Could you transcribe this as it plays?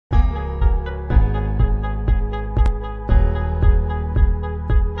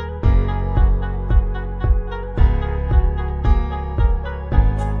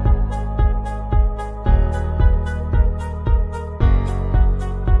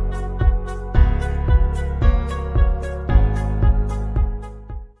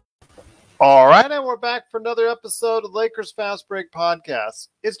All right, and we're back for another episode of Lakers Fast Break Podcast.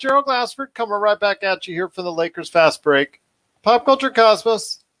 It's Gerald Glassford coming right back at you here from the Lakers Fast Break. Pop Culture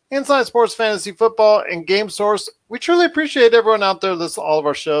Cosmos, Inside Sports Fantasy Football, and Game Source. We truly appreciate everyone out there listening to all of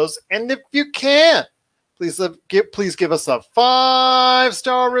our shows. And if you can, please give us a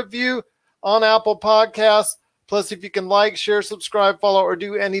 5-star review on Apple Podcasts. Plus, if you can like, share, subscribe, follow, or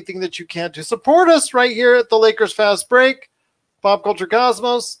do anything that you can to support us right here at the Lakers Fast Break, Pop Culture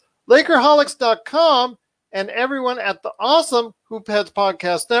Cosmos, Lakerholics.com, and everyone at the awesome Hoopheads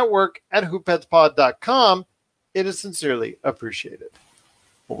Podcast Network at hoopheadspod.com. It is sincerely appreciated.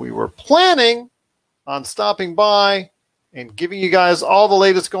 Well, we were planning on stopping by and giving you guys all the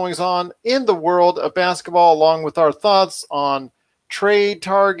latest goings on in the world of basketball, along with our thoughts on trade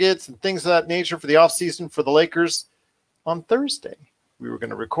targets and things of that nature for the offseason for the Lakers on Thursday. We were going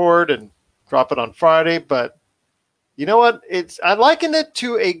to record and drop it on Friday, but you know what? I liken it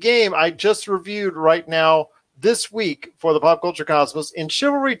to a game I just reviewed right now this week for the Pop Culture Cosmos in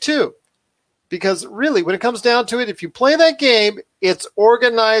Chivalry 2. Because really, when it comes down to it, if you play that game, it's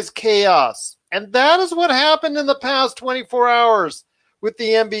organized chaos. And that is what happened in the past 24 hours with the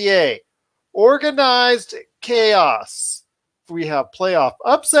NBA. Organized chaos. We have playoff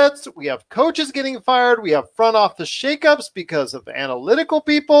upsets. We have coaches getting fired. We have front office shakeups because of analytical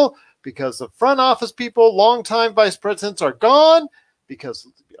people, because of front office people. Longtime vice presidents are gone because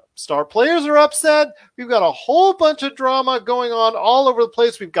star players are upset. We've got a whole bunch of drama going on all over the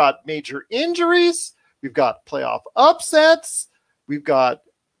place. We've got major injuries. We've got playoff upsets. We've got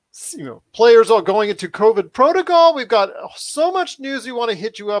players all going into COVID protocol. We've got so much news we want to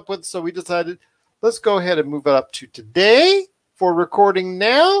hit you up with. So we decided, let's go ahead and move it up to today for recording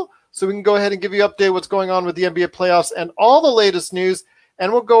now, so we can go ahead and give you an update what's going on with the NBA playoffs and all the latest news.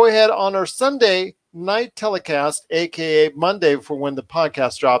 And we'll go ahead on our Sunday night telecast, a.k.a. Monday for when the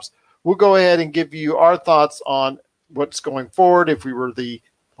podcast drops. We'll go ahead and give you our thoughts on what's going forward. If we were the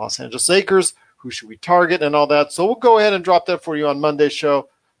Los Angeles Lakers, who should we target and all that. So we'll go ahead and drop that for you on Monday's show.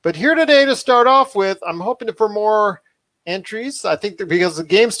 But here today to start off with, I'm hoping for more entries. I think that because the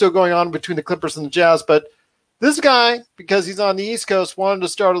game's still going on between the Clippers and the Jazz. But this guy, because he's on the East Coast, wanted to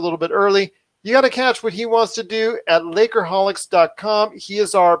start a little bit early. You got to catch what he wants to do at Lakerholics.com. He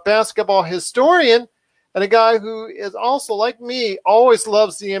is our basketball historian and a guy who is also, like me, always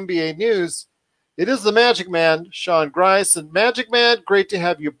loves the NBA news. It is the Magic Man, Sean Grice. And Magic Man, great to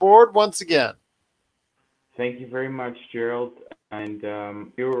have you aboard once again. Thank you very much, Gerald. And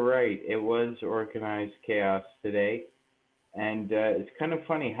you were right. It was organized chaos today. And it's kind of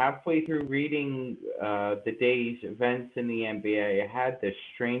funny. Halfway through reading the day's events in the NBA, I had the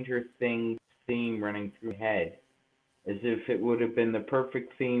Stranger Things theme running through my head, as if it would have been the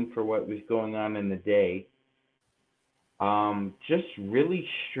perfect theme for what was going on in the day. Just really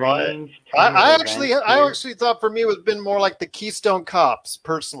strange. I actually thought for me it would have been more like the Keystone Cops,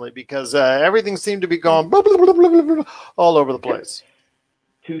 personally, because everything seemed to be going blah, blah, blah, blah, blah, blah, all over the place.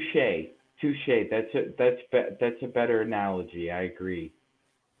 Touche. That's a better analogy. I agree.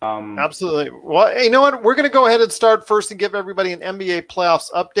 Absolutely. Well, you know what? We're going to go ahead and start first and give everybody an NBA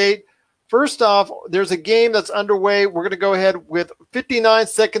playoffs update. First off, there's a game that's underway. We're going to go ahead with 59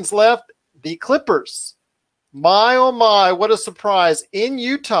 seconds left. The Clippers, my oh my, what a surprise, in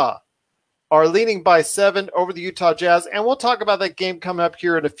Utah, are leading by 7 over the Utah Jazz. And we'll talk about that game coming up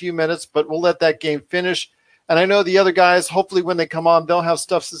here in a few minutes, but we'll let that game finish. And I know the other guys, hopefully when they come on, they'll have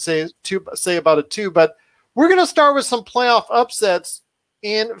stuff to say about it too. But we're going to start with some playoff upsets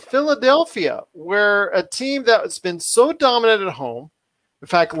in Philadelphia, where a team that's been so dominant at home, in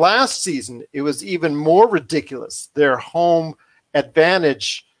fact, last season, it was even more ridiculous, their home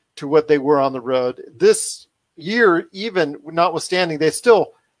advantage to what they were on the road. This year, even notwithstanding, they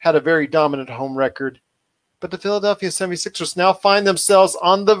still had a very dominant home record. But the Philadelphia 76ers now find themselves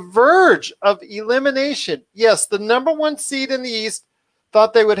on the verge of elimination. Yes, the number 1 seed in the East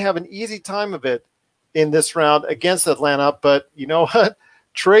thought they would have an easy time of it in this round against Atlanta. But you know what?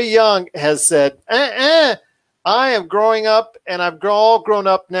 Trae Young has said, I am growing up, and I've all grown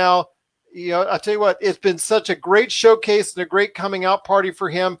up now. I'll tell you what, it's been such a great showcase and a great coming out party for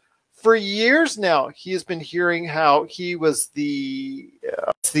him. For years now, he has been hearing how he was the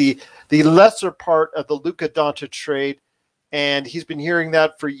lesser part of the Luka Doncic trade, and he's been hearing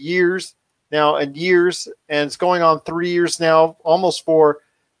that for years now and years, and it's going on 3 years now, almost 4.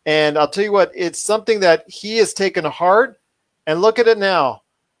 And I'll tell you what, it's something that he has taken to heart, and look at it now.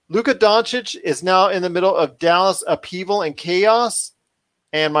 Luka Doncic is now in the middle of Dallas upheaval and chaos,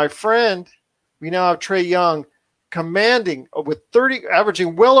 and my friend, we now have Trae Young commanding with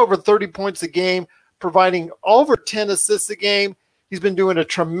averaging well over 30 points a game, providing over 10 assists a game. He's been doing a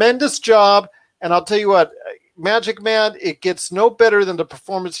tremendous job. And I'll tell you what, Magic Man, it gets no better than the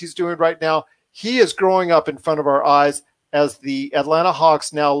performance he's doing right now. He is growing up in front of our eyes as the Atlanta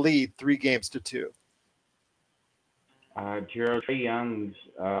Hawks now lead 3-2. Gerald, Trae Young's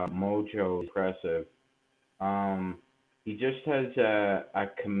mojo is impressive. He just has a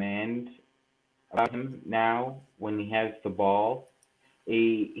command about him now when he has the ball.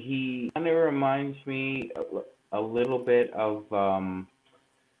 He kind of reminds me a little bit of, a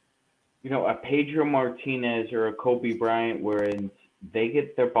Pedro Martinez or a Kobe Bryant, whereas they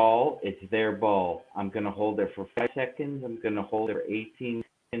get their ball, it's their ball. I'm going to hold it for 5 seconds. I'm going to hold it for 18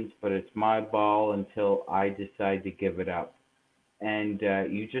 seconds, but it's my ball until I decide to give it up. And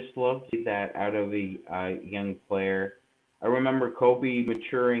you just love to see that out of a young player. I remember Kobe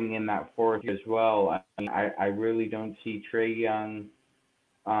maturing in that fourth year as well. I really don't see Trae Young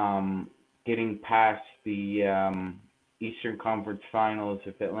getting past the Eastern Conference Finals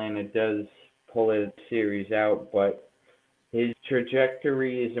if Atlanta does pull a series out, but his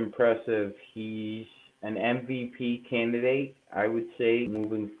trajectory is impressive. He's an MVP candidate, I would say,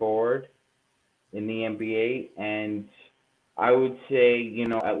 moving forward in the NBA. And I would say,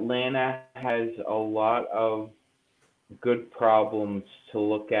 Atlanta has a lot of good problems to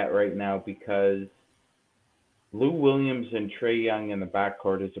look at right now because Lou Williams and Trae Young in the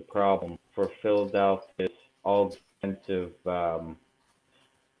backcourt is a problem for Philadelphia's all-defensive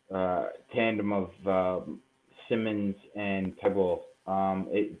tandem of Simmons and Pebble.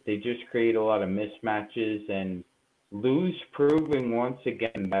 They just create a lot of mismatches, and Lou's proving once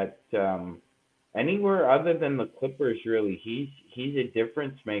again that anywhere other than the Clippers, really, he's a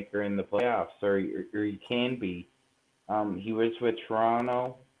difference maker in the playoffs, or he can be. He was with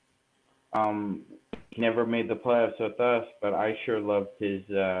Toronto. He never made the playoffs with us, but I sure loved his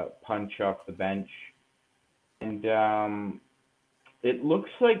punch off the bench. And it looks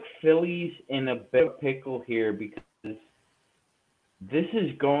like Philly's in a bit of a pickle here because this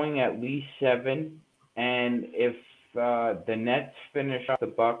is going at least 7. And if the Nets finish off the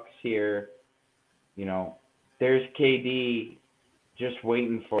Bucks here, there's KD just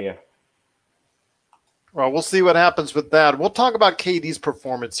waiting for you. Well, we'll see what happens with that. We'll talk about KD's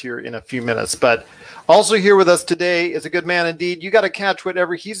performance here in a few minutes. But also here with us today is a good man indeed. You got to catch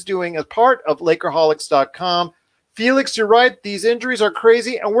whatever he's doing as part of Lakerholics.com. Felix, you're right. These injuries are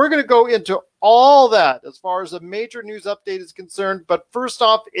crazy, and we're going to go into all that as far as a major news update is concerned. But first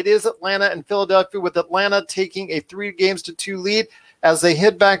off, it is Atlanta and Philadelphia, with Atlanta taking a 3-2 lead as they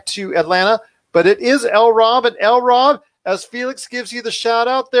head back to Atlanta. But it is LRob, and LRob, as Felix gives you the shout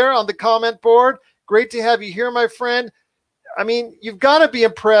out there on the comment board. Great to have you here, my friend. I mean, you've got to be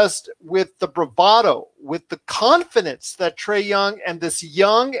impressed with the bravado, with the confidence that Trae Young and this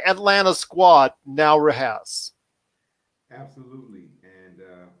young Atlanta squad now has. Absolutely. And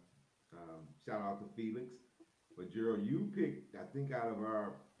shout out to Felix. But, Gerald, you picked, I think, out of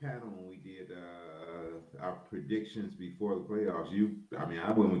our panel when we did our predictions before the playoffs,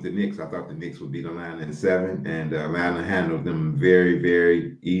 I went with the Knicks. I thought the Knicks would beat Atlanta in 7, and Atlanta handled them very,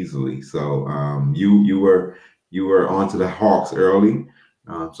 very easily. So you were onto the Hawks early,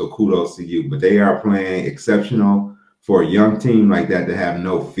 so kudos to you. But they are playing exceptional for a young team like that to have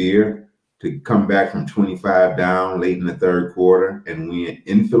no fear, to come back from 25 down late in the third quarter and win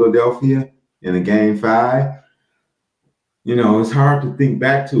in Philadelphia in a game 5. It's hard to think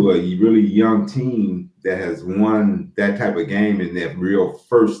back to a really young team that has won that type of game in that real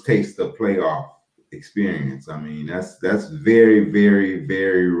first taste of playoff experience. I mean, that's very, very,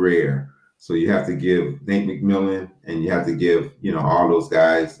 very rare. So you have to give Nate McMillan and you have to give, all those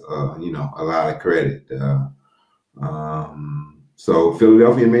guys, a lot of credit. So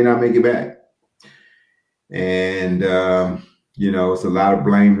Philadelphia may not make it back. And, it's a lot of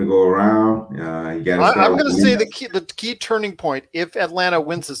blame to go around. I'm going to say the key turning point, if Atlanta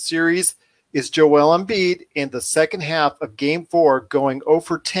wins the series, is Joel Embiid in the second half of Game 4 going 0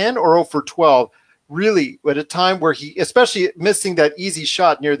 for 10 or 0 for 12. Really, at a time where he, especially missing that easy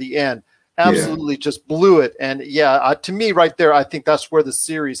shot near the end, absolutely just blew it. And to me right there, I think that's where the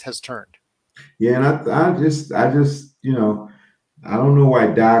series has turned. Yeah, and I just I don't know why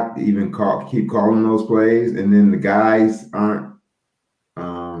Doc even keep calling those plays, and then the guys aren't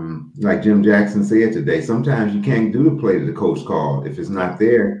like Jim Jackson said today. Sometimes you can't do the play that the coach called if it's not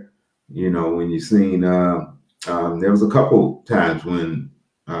there. When you've seen there was a couple times when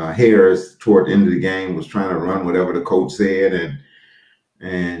Harris toward the end of the game was trying to run whatever the coach said,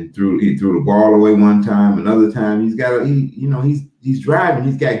 and he threw the ball away one time. Another time he's driving.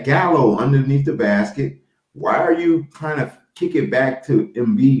 He's got Gallo underneath the basket. Why are you trying to kick it back to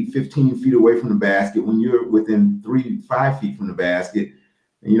Embiid 15 feet away from the basket when you're within 5 feet from the basket.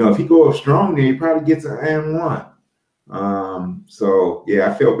 And, if he goes strong there, he probably gets an and one. So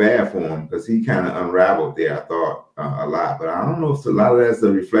yeah, I felt bad for him because he kind of unraveled there, I thought, a lot. But I don't know if a lot of that's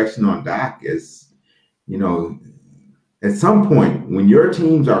a reflection on Doc. Is, at some point when your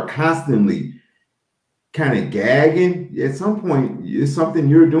teams are constantly kind of gagging, at some point it's something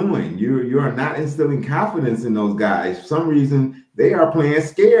you're doing. You are not instilling confidence in those guys. For some reason, they are playing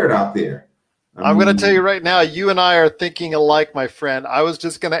scared out there. I'm going to tell you right now, you and I are thinking alike, my friend. I was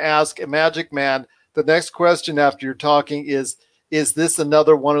just going to ask a Magic Man. The next question after you're talking is this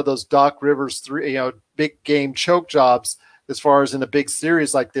another one of those Doc Rivers big game choke jobs as far as in a big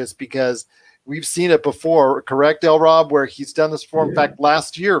series like this? Because we've seen it before, correct, LRob, where he's done this before. In fact,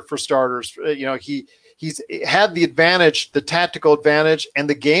 last year for starters, he's had the advantage, the tactical advantage and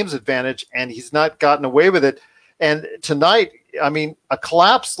the game's advantage, and he's not gotten away with it. And tonight, I mean, a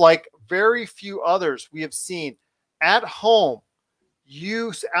collapse like very few others we have seen at home.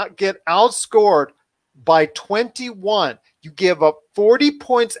 You get outscored by 21. You give up 40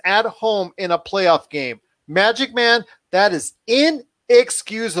 points at home in a playoff game. Magic Man, that is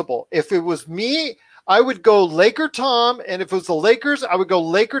inexcusable. If it was me, I would go LakerTom, and if it was the Lakers, I would go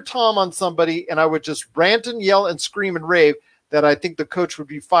LakerTom on somebody, and I would just rant and yell and scream and rave that I think the coach would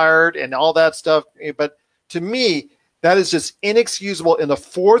be fired and all that stuff. But to me, that is just inexcusable in the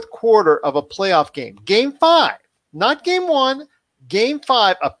fourth quarter of a playoff game. Game 5, not game 1, game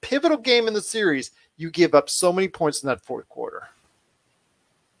 5, a pivotal game in the series. You give up so many points in that fourth quarter.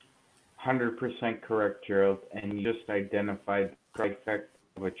 100% correct, Gerald. And you just identified the trifecta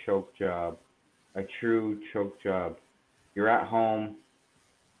of a choke job, a true choke job. You're at home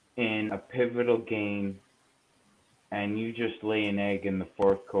in a pivotal game, and you just lay an egg in the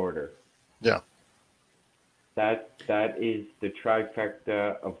fourth quarter. Yeah. That is the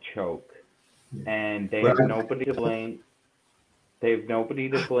trifecta of choke. And they have nobody to blame. They have nobody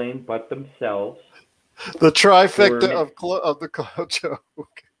to blame but themselves. The trifecta of the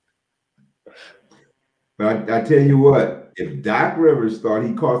choke. But I tell you what, if Doc Rivers thought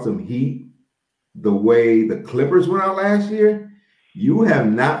he caught some heat the way the Clippers went out last year, you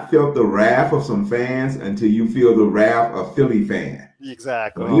have not felt the wrath of some fans until you feel the wrath of Philly fans.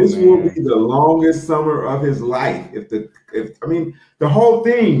 Exactly. This will be the longest summer of his life. The whole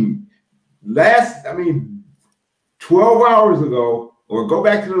thing 12 hours ago, or go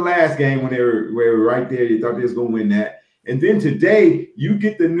back to the last game when they were right there, you thought they was going to win that. And then today, you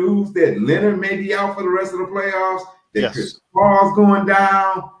get the news that Leonard may be out for the rest of the playoffs, that Chris Paul's going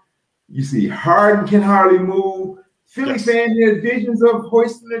down. You see Harden can hardly move. Philly fans had visions of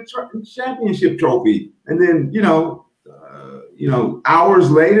hoisting the championship trophy. And then,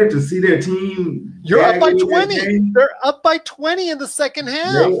 hours later to see their team. You're up by 20. They're up by 20 in the second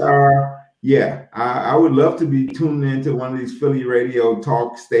half. They are. Yeah, I would love to be tuned into one of these Philly radio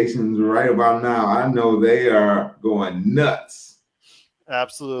talk stations right about now. I know they are going nuts.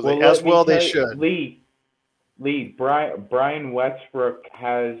 Absolutely. Well, they should. Lee, Brian Westbrook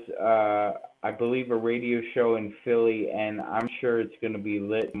has, I believe, a radio show in Philly, and I'm sure it's going to be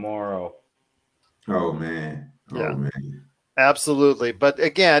lit tomorrow. Oh, man. Absolutely. But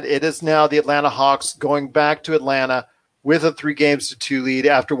again, it is now the Atlanta Hawks going back to Atlanta with a 3-2 lead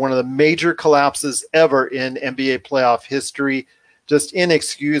after one of the major collapses ever in NBA playoff history. Just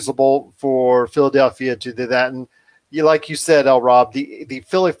inexcusable for Philadelphia to do that. And like you said, LRob, the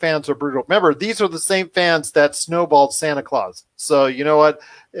Philly fans are brutal. Remember, these are the same fans that snowballed Santa Claus. So you know what?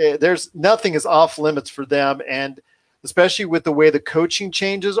 There's nothing is off limits for them. And especially with the way the coaching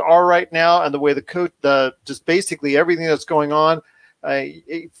changes are right now and the way just basically everything that's going on,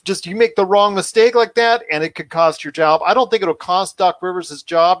 you make the wrong mistake like that and it could cost your job. I don't think it'll cost Doc Rivers his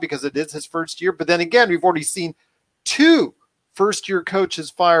job because it is his first year. But then again, we've already seen 2 first-year coaches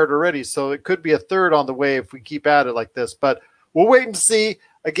fired already, so it could be a third on the way if we keep at it like this. But we'll wait and see.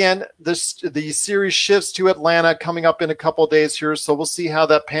 Again, the series shifts to Atlanta coming up in a couple of days here, so we'll see how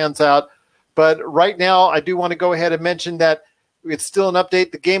that pans out. But right now, I do want to go ahead and mention that it's still an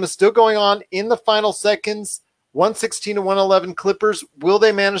update. The game is still going on in the final seconds. 116-111 Clippers. Will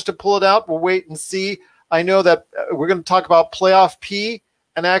they manage to pull it out? We'll wait and see. I know that we're going to talk about playoff P,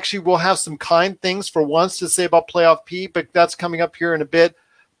 and actually we'll have some kind things for once to say about playoff P, but that's coming up here in a bit.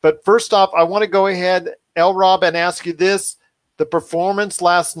 But first off, I want to go ahead, LRob, and ask you this. The performance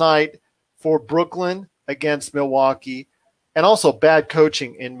last night for Brooklyn against Milwaukee, and also bad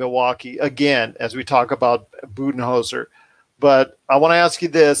coaching in Milwaukee, again, as we talk about Budenholzer. But I want to ask you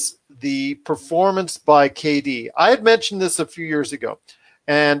this. The performance by KD. I had mentioned this a few years ago.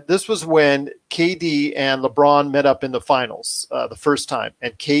 And this was when KD and LeBron met up in the finals the first time,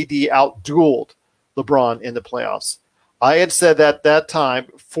 and KD out-dueled LeBron in the playoffs. I had said at that time,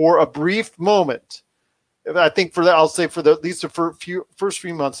 for a brief moment, I think I'll say for at least the first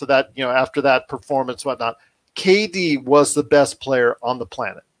few months of that, after that performance, whatnot, KD was the best player on the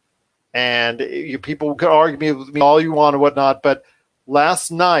planet. And people could argue with me all you want and whatnot, but last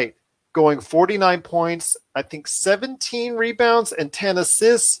night, going 49 points, I think 17 rebounds and 10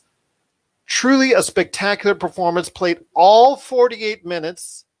 assists, truly a spectacular performance, played all 48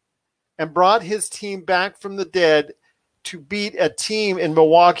 minutes and brought his team back from the dead to beat a team in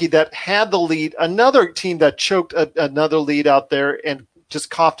Milwaukee that had the lead, another team that choked another lead out there and just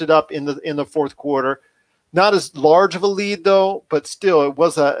coughed it up in the fourth quarter. Not as large of a lead, though, but still, it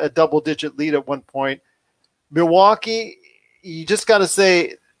was a double-digit lead at one point. Milwaukee, you just got to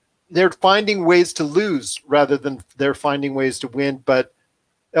say they're finding ways to lose rather than they're finding ways to win. But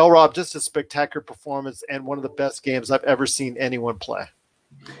LRob, just a spectacular performance and one of the best games I've ever seen anyone play.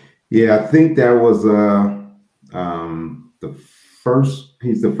 Yeah, I think that was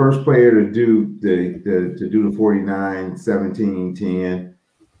he's the first player to do the 49, 17, 10.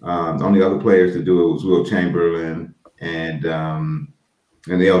 The only other players to do it was Will Chamberlain and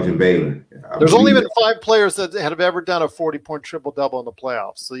Elgin Baylor. There's only been 5 players that have ever done a 40-point triple-double in the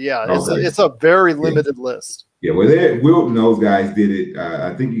playoffs. So, yeah, it's a very limited list. Yeah, well, Wilt and those guys did it.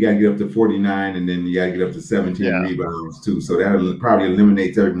 I think you got to get up to 49, and then you got to get up to 17 rebounds, too. So that probably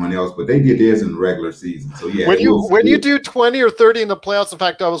eliminates everyone else. But they did theirs in the regular season. So, yeah. When you do 20 or 30 in the playoffs, in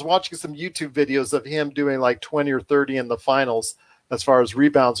fact, I was watching some YouTube videos of him doing like 20 or 30 in the finals. As far as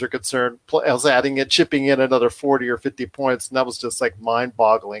rebounds are concerned, I was chipping in another 40 or 50 points, and that was just like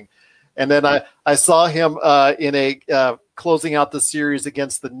mind-boggling. And then I saw him in closing out the series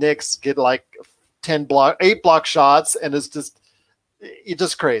against the Knicks get like 8 block shots, and it's just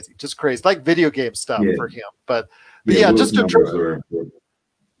crazy, like video game stuff for him. But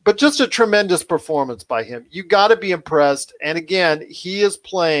just a tremendous performance by him. You got to be impressed. And again, he is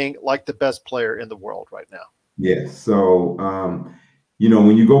playing like the best player in the world right now. Yes. So,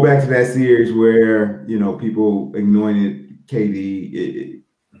 when you go back to that series where, people anointed KD,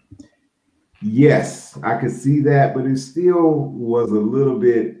 yes, I could see that, but it still was a little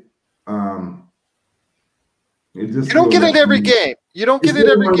bit, you don't get it every game. You don't get it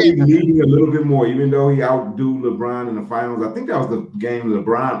every game. Leading a little bit more, even though he outdo LeBron in the finals. I think that was the game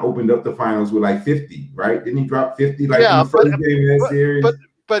LeBron opened up the finals with like 50, right? Didn't he drop 50 in the first game of that series?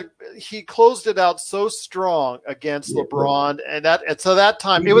 But he closed it out so strong against LeBron, and so that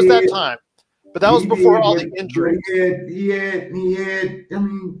time it was that time. But that was before all the injuries. He had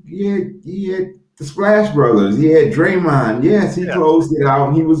the Splash Brothers. He had Draymond. Yes, he closed it out,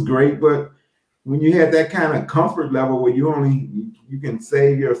 and he was great. But when you had that kind of comfort level where you can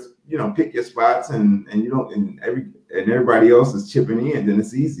save your, pick your spots, and you don't, and everybody else is chipping in, then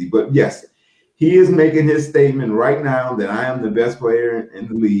it's easy. But yes, he is making his statement right now that I am the best player in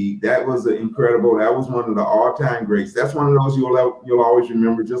the league. That was incredible. That was one of the all-time greats. That's one of those you'll always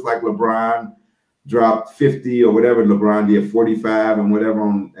remember, just like LeBron dropped 50 or whatever. LeBron did 45 and whatever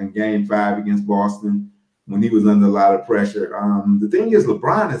in Game 5 against Boston when he was under a lot of pressure. The thing is,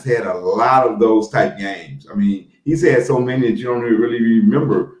 LeBron has had a lot of those type games. I mean, he's had so many that you don't really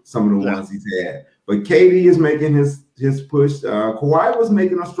remember some of the ones he's had. But KD is making his push. Kawhi was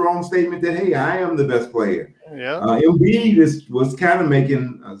making a strong statement that, hey, I am the best player. Yeah. Embiid was kind of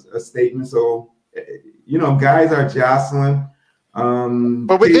making a statement. So, guys are jostling.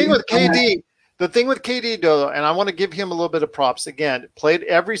 But the thing with KD, though, and I want to give him a little bit of props again, played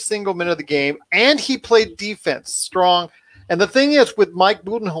every single minute of the game, and he played defense strong. And the thing is with Mike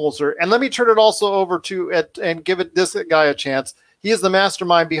Budenholzer, and let me turn it also over to and give this guy a chance. He is the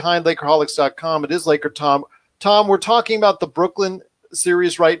mastermind behind LakerHolics.com. It is LakerTom. Tom, we're talking about the Brooklyn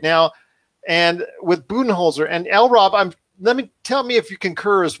series right now, and with Budenholzer and LRob. Tell me if you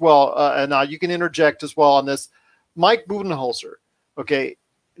concur as well, and you can interject as well on this. Mike Budenholzer. Okay,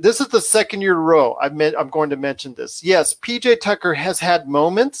 this is the second year in a row I'm going to mention this. Yes, PJ Tucker has had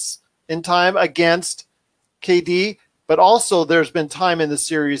moments in time against KD, but also there's been time in the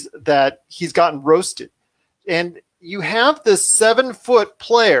series that he's gotten roasted, and you have this 7-foot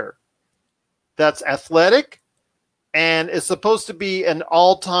player that's athletic and is supposed to be an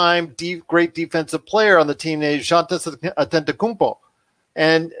all-time great defensive player on the team named Giannis Antetokounmpo.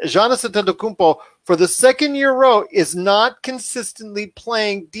 And Giannis Antetokounmpo, for the second year in a row, is not consistently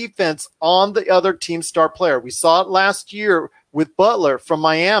playing defense on the other team's star player. We saw it last year with Butler from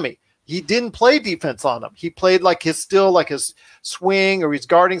Miami. He didn't play defense on him. He played like his swing, or he's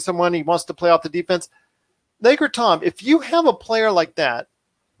guarding someone. He wants to play off the defense. LakerTom, if you have a player like that,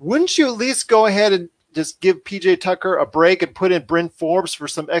 wouldn't you at least go ahead and just give PJ Tucker a break and put in Bryn Forbes for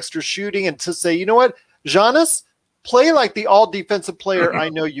some extra shooting and to say, you know what, Giannis, play like the all-defensive player I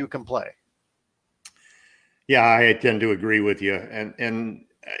know you can play? Yeah, I tend to agree with you. And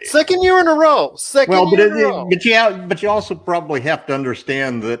second year in a row. But you also probably have to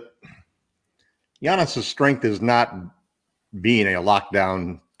understand that Giannis's strength is not being a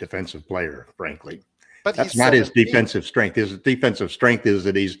lockdown defensive player, frankly. But that's not his defensive strength. His defensive strength is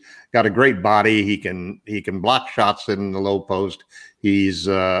that he's got a great body. He can block shots in the low post. He's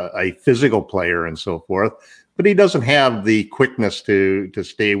a physical player and so forth. But he doesn't have the quickness to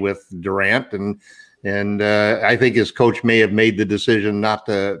stay with Durant. And I think his coach may have made the decision not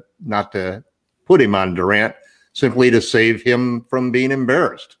to put him on Durant simply to save him from being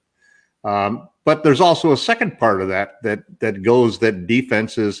embarrassed. But there's also a second part of that goes that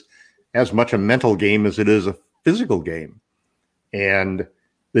defense is as much a mental game as it is a physical game. And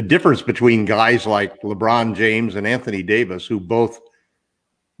the difference between guys like LeBron James and Anthony Davis, who both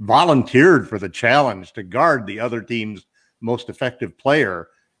volunteered for the challenge to guard the other team's most effective player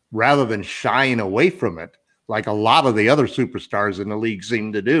rather than shying away from it, like a lot of the other superstars in the league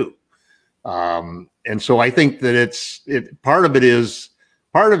seem to do. And so I think that part of it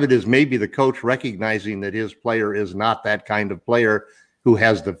is maybe the coach recognizing that his player is not that kind of player who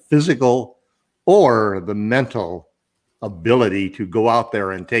has the physical or the mental ability to go out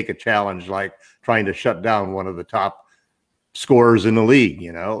there and take a challenge like trying to shut down one of the top scorers in the league,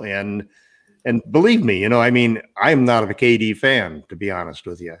 and believe me, I mean, I'm not a KD fan, to be honest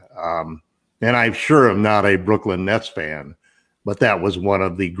with you. And I'm sure I'm not a Brooklyn Nets fan, but that was one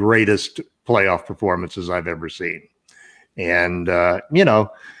of the greatest playoff performances I've ever seen. And,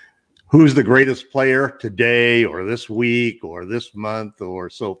 who's the greatest player today or this week or this month or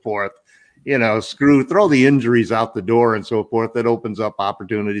so forth, throw the injuries out the door and so forth. That opens up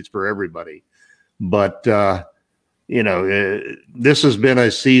opportunities for everybody. But, this has been a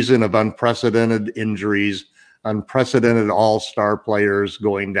season of unprecedented injuries, unprecedented all-star players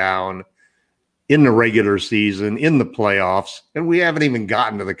going down in the regular season, in the playoffs, and we haven't even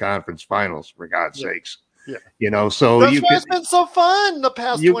gotten to the conference finals, for God's sakes. Yeah. So that's why it's been so fun the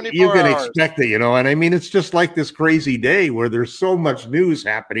past 24 hours. You can expect it, and I mean, it's just like this crazy day where there's so much news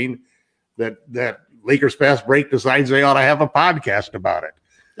happening that Lakers Fast Break decides they ought to have a podcast about it.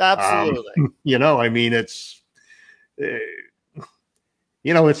 Absolutely. I mean, it's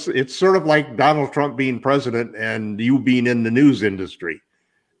sort of like Donald Trump being president and you being in the news industry,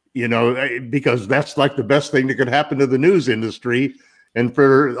 because that's like the best thing that could happen to the news industry. And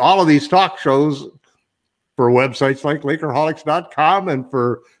for all of these talk shows, for websites like Lakerholics.com and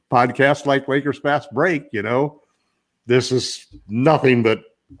for podcasts like Lakers Fast Break, this is nothing but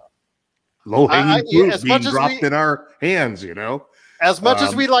low-hanging fruit being dropped in our hands, As much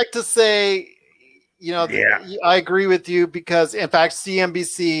as we like to say, I agree with you because, in fact,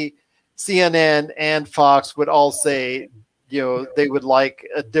 CNBC, CNN, and Fox would all say, they would like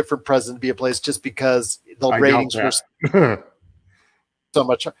a different president to be in place just because the ratings were so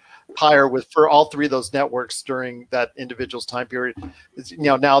much higher for all three of those networks during that individual's time period.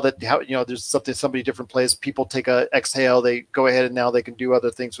 Now that there's somebody different plays, people take a exhale, they go ahead and now they can do other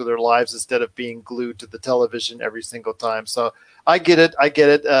things with their lives instead of being glued to the television every single time. So I get it,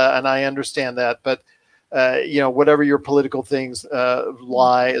 and I understand that. But whatever your political things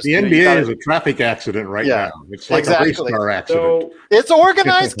lie, the NBA is a traffic accident right now. It's like a race car accident. So, it's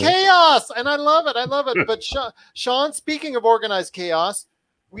organized chaos, and I love it. But Sean, speaking of organized chaos,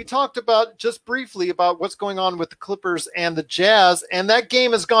 we talked about just briefly about what's going on with the Clippers and the Jazz, and that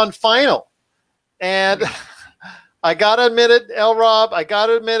game has gone final. And I got to admit it, LRob, I got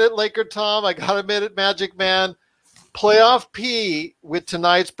to admit it, LakerTom, I got to admit it, Magic Man. Playoff P with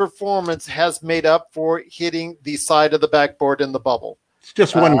tonight's performance has made up for hitting the side of the backboard in the bubble. It's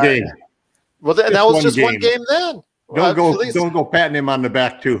just one game. Well, that was just one game then. Don't go patting him on the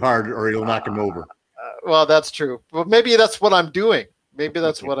back too hard or he'll knock him over. Well, that's true. Well, maybe that's what I'm doing.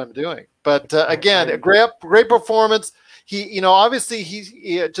 But again, a great performance. He, obviously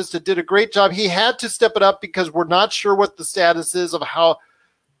he just did a great job. He had to step it up because we're not sure what the status is of how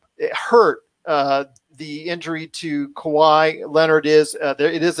it hurt the injury to Kawhi Leonard is.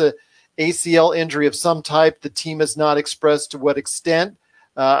 It is a ACL injury of some type. The team has not expressed to what extent.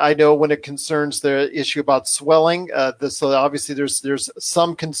 I know when it concerns the issue about swelling, so obviously there's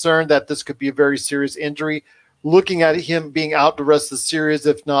some concern that this could be a very serious injury. Looking at him being out the rest of the series,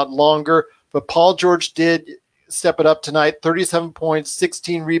 if not longer. But Paul George did step it up tonight, 37 points,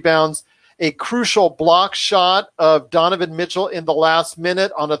 16 rebounds, a crucial block shot of Donovan Mitchell in the last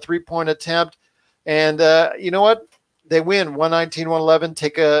minute on a three-point attempt. And you know what? they win 119-111,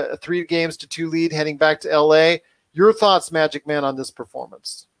 take a 3 games to 2 lead heading back to LA. Your thoughts, Magic Man, on this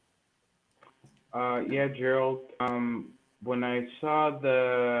performance? Yeah, Gerald. When I saw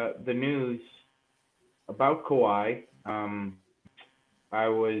the news about Kawhi, I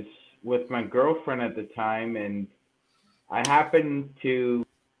was with my girlfriend at the time, and I happened to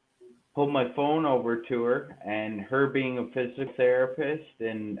pull my phone over to her, and her being a physical therapist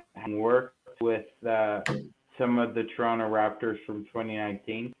and having worked with some of the Toronto Raptors from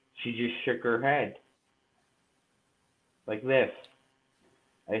 2019, she just shook her head like this.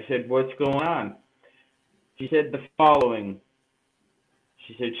 I said, "What's going on?" She said the following.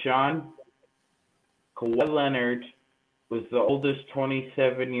 She said, "Sean, Kawhi Leonard was the oldest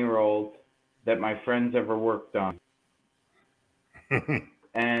 27-year-old that my friends ever worked on."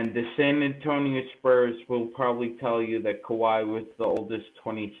 And the San Antonio Spurs will probably tell you that Kawhi was the oldest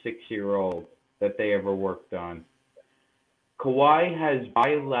 26-year-old that they ever worked on. Kawhi has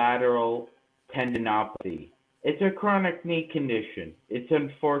bilateral tendinopathy. It's a chronic knee condition. It's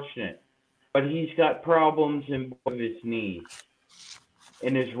unfortunate. But he's got problems in both of his knees.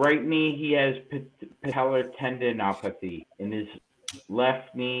 In his right knee, he has patellar tendinopathy. In his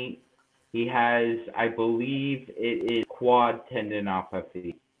left knee, he has, I believe it is quad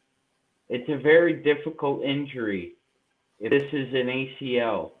tendinopathy. It's a very difficult injury. If this is an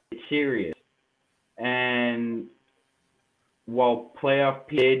ACL, it's serious. And while playoff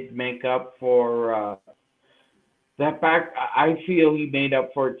P did make up for that back, I feel he made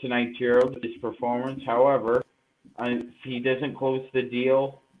up for it tonight, Gerald, with his performance. However, if he doesn't close the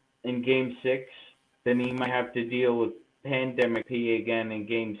deal in Game 6, then he might have to deal with pandemic P again in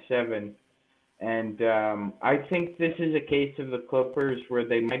Game 7. And I think this is a case of the Clippers where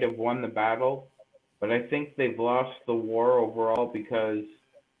they might have won the battle, but I think they've lost the war overall, because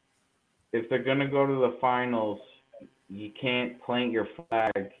if they're going to go to the finals, you can't plant your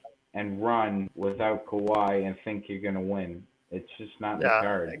flag and run without Kawhi and think you're going to win. It's just not in the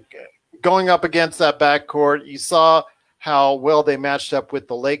cards. Going up against that backcourt, you saw how well they matched up with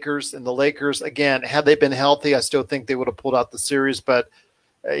the Lakers. And the Lakers, again, had they been healthy, I still think they would have pulled out the series. But,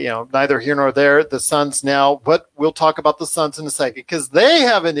 neither here nor there. The Suns now, but we'll talk about the Suns in a second because they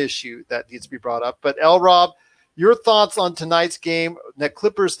have an issue that needs to be brought up. But LRob, your thoughts on tonight's game? The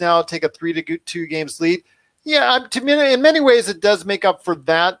Clippers now take a 3-2 games lead. Yeah, in many ways, it does make up for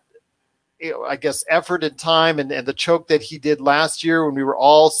that, I guess, effort and time and the choke that he did last year when we were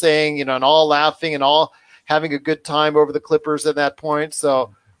all saying, and all laughing and all having a good time over the Clippers at that point.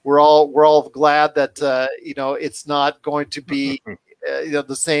 So we're all glad that, it's not going to be,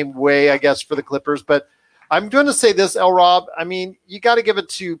 the same way, I guess, for the Clippers. But I'm going to say this, LRob. I mean, you got to give it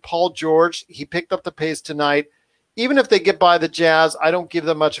to Paul George. He picked up the pace tonight. Even if they get by the Jazz, I don't give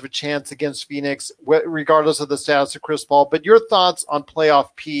them much of a chance against Phoenix, regardless of the status of Chris Paul. But your thoughts on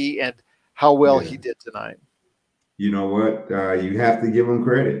playoff P and how well he did tonight? You know what? You have to give him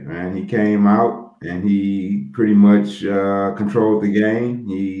credit, man. He came out and he pretty much controlled the game.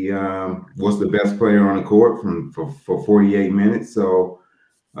 He was the best player on the court for 48 minutes. So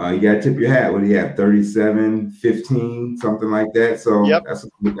you got to tip your hat. What do you have? 37, 15, something like that. So yep.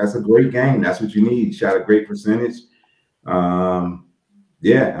 That's a great game. That's what you need. Shot a great percentage.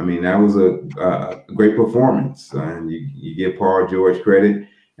 Yeah, I mean, that was a great performance. And you give Paul George credit.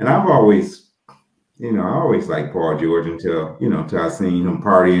 And I've always, I always liked Paul George until I seen him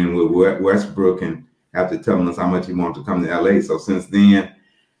partying with Westbrook and after telling us how much he wanted to come to LA. So since then,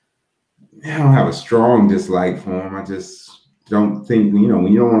 I don't have a strong dislike for him. I just don't think, when you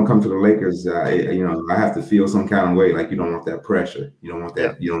don't want to come to the Lakers, I have to feel some kind of way. Like you don't want that pressure. You don't want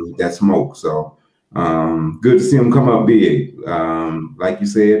that, you don't need that smoke. So good to see him come up big. Like you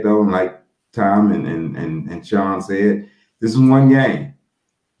said, though, and like Tom and Sean said, this is one game.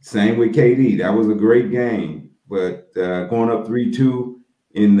 Same with KD. That was a great game. But going up 3-2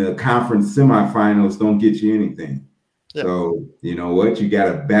 in the conference semifinals don't get you anything. Yep. So, you know what? You got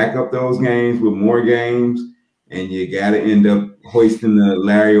to back up those games with more games, and you got to end up hoisting the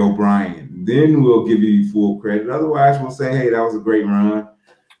Larry O'Brien. Then we'll give you full credit. Otherwise, we'll say, hey, that was a great run.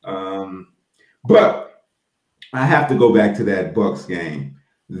 But I have to go back to that Bucks game.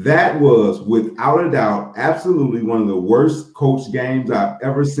 That was, without a doubt, absolutely one of the worst coached games I've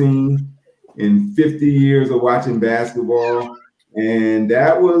ever seen in 50 years of watching basketball. And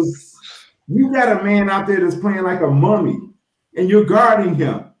that was, you got a man out there that's playing like a mummy, and you're guarding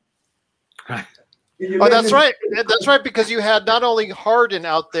him. Oh, that's right. That's right, because you had not only Harden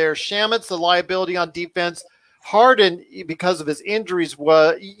out there, Shamit's the liability on defense, Harden, because of his injuries,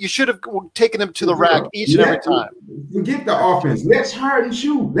 you should have taken him to the rack each and every time. Forget the offense. Let Harden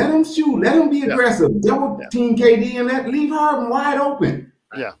shoot. Let him shoot. Let him be aggressive. Double team KD and leave Harden wide open.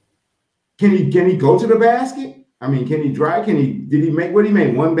 Yeah. Can he go to the basket? I mean, can he drive? Did he make what he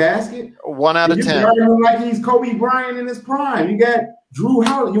made? One basket? 1 out of 10. You're guarding him like he's Kobe Bryant in his prime. You got Drew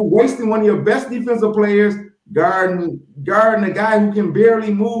Howard. You're wasting one of your best defensive players guarding a guy who can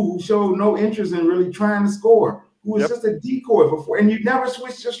barely move, who showed no interest in really trying to score, who was just a decoy before. And you never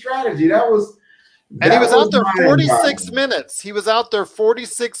switched your strategy. And he was out there 46 minutes. He was out there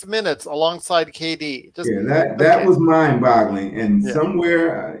 46 minutes alongside KD. That was mind-boggling. And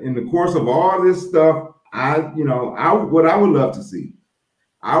somewhere in the course of all this stuff, what I would love to see,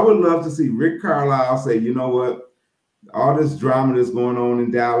 Rick Carlisle say, you know what, all this drama that's going on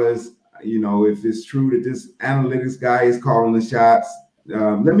in Dallas, if it's true that this analytics guy is calling the shots,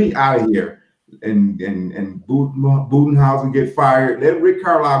 let me out of here. And Budenholzer get fired. Let Rick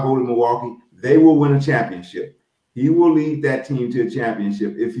Carlisle go to Milwaukee. They will win a championship. He will lead that team to a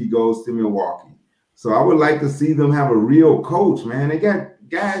championship if he goes to Milwaukee. So I would like to see them have a real coach, man. They got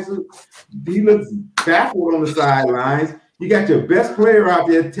guys he looks baffled on the sidelines. You got your best player out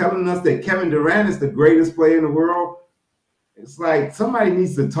there telling us that Kevin Durant is the greatest player in the world. It's like somebody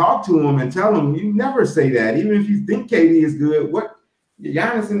needs to talk to him and tell him, you never say that. Even if you think KD is good, what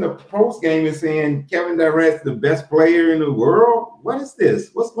Giannis in the post game is saying Kevin Durant's the best player in the world. What is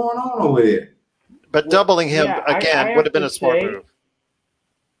this? What's going on over there? But doubling him again would have been a smart move.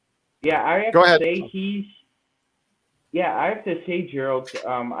 Yeah, I have Go to ahead. say I have to say, Gerald,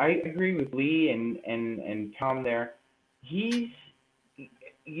 I agree with Lee and Tom there. He's,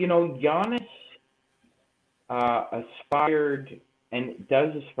 Giannis aspired and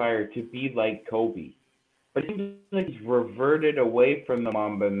does aspire to be like Kobe. But it seems like he's reverted away from the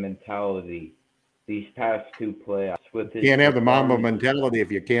Mamba mentality these past two playoffs. You can't have the Mamba mentality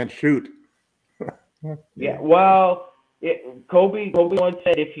if you can't shoot. Yeah, well, Kobe once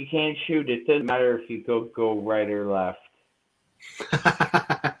said, if you can't shoot, it doesn't matter if you go right or left.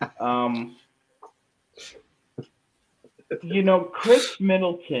 Chris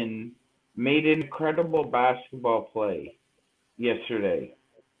Middleton made an incredible basketball play yesterday.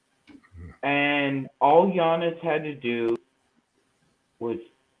 And all Giannis had to do was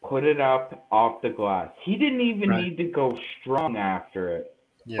put it up off the glass. He didn't even need to go strong after it.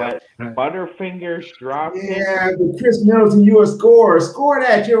 Yeah. But Butterfingers dropped it. Yeah, but Chris Middleton, you're a scorer. Score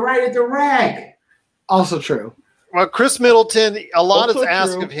that. You're right at the rack. Also true. Well, Chris Middleton, a lot is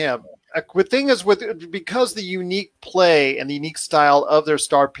asked of him. The thing is, because the unique play and the unique style of their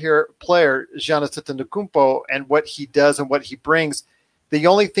star player, Giannis Antetokounmpo, and what he does and what he brings, the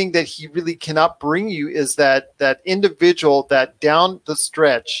only thing that he really cannot bring you is that individual that down the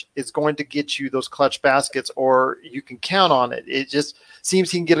stretch is going to get you those clutch baskets, or you can count on it. It just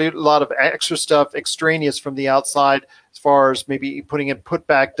seems he can get a lot of extra stuff extraneous from the outside, as far as maybe putting in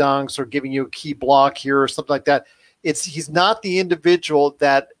putback dunks or giving you a key block here or something like that. He's not the individual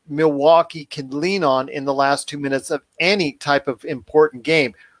that Milwaukee can lean on in the last 2 minutes of any type of important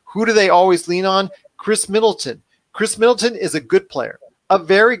game. Who do they always lean on? Chris Middleton. Chris Middleton is a good player, a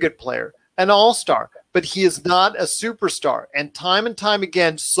very good player, an all-star, but he is not a superstar. And time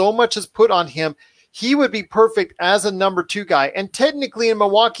again, so much is put on him. He would be perfect as a number 2 guy. And technically in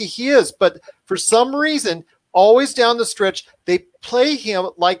Milwaukee he is, but for some reason, always down the stretch, they play him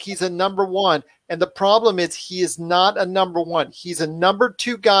like he's a number 1. And the problem is he is not a number 1. He's a number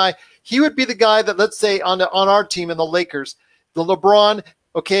 2 guy. He would be the guy that, let's say, on our team in the Lakers, the LeBron,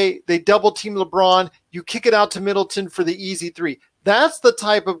 okay, they double team LeBron. You kick it out to Middleton for the easy 3. That's the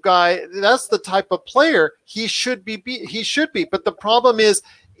type of guy. That's the type of player he should be. He should be. But the problem is,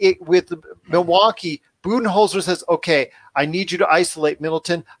 with Milwaukee, Budenholzer says, okay, I need you to isolate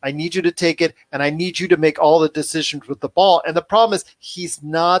Middleton. I need you to take it, and I need you to make all the decisions with the ball. And the problem is he's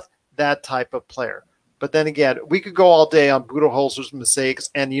not that type of player. But then again, we could go all day on Budenholzer's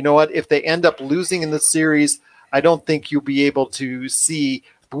mistakes. And you know what? If they end up losing in the series, I don't think you'll be able to see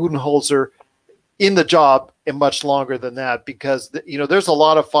Budenholzer in the job in much longer than that, because there's a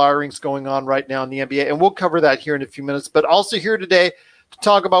lot of firings going on right now in the NBA, and we'll cover that here in a few minutes. But also here today to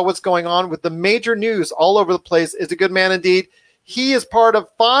talk about what's going on with the major news all over the place is a good man indeed. He is part of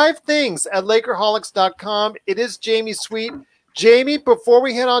 5 things at Lakerholics.com. It is Jamie Sweet. Jamie, before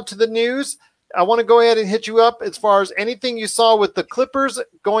we head on to the news, I want to go ahead and hit you up as far as anything you saw with the Clippers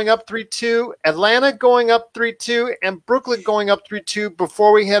going up 3-2, Atlanta going up 3-2, and Brooklyn going up 3-2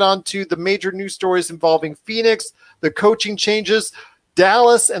 before we head on to the major news stories involving Phoenix, the coaching changes,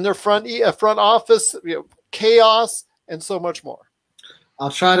 Dallas and their front office, chaos, and so much more. I'll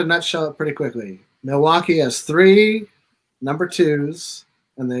try to nutshell it pretty quickly. Milwaukee has 3 number 2s,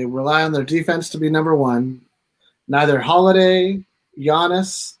 and they rely on their defense to be number 1. Neither Holiday,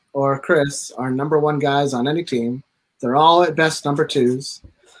 Giannis, or Chris are number 1 guys on any team. They're all at best number 2s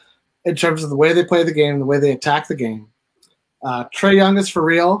in terms of the way they play the game, the way they attack the game. Trae Young is for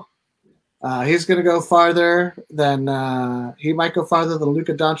real. He's going to go farther than he might go farther than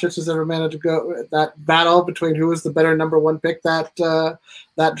Luka Doncic has ever managed to go. That battle between who was the better number 1 pick that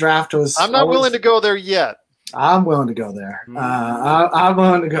draft was. I'm not willing to go there yet. I'm willing to go there. I'm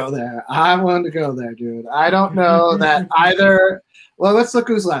willing to go there. I'm willing to go there, dude. I don't know that either. Well, let's look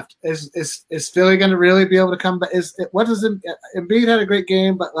who's left. Is Philly going to really be able to come back? Embiid had a great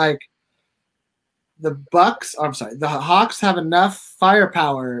game, but like the Hawks have enough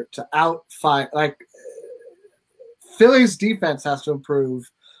firepower to outfight. Like Philly's defense has to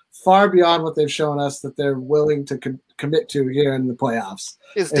improve far beyond what they've shown us that they're willing to commit to here in the playoffs.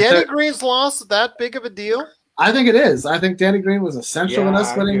 Is Danny Green's loss that big of a deal? I think it is. I think Danny Green was essential in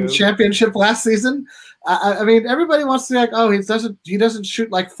us winning the championship last season. I mean, everybody wants to be like, oh, he doesn't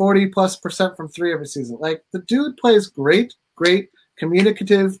shoot like 40+% from 3 every season. Like the dude plays great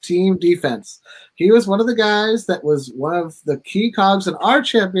communicative team defense. He was one of the guys that was one of the key cogs in our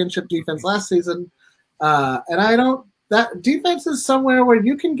championship defense last season. That defense is somewhere where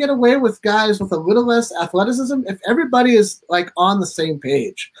you can get away with guys with a little less athleticism if everybody is like on the same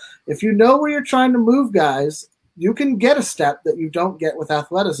page. If you know where you're trying to move guys, you can get a step that you don't get with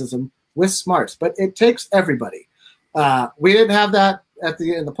athleticism with smarts, but it takes everybody. We didn't have that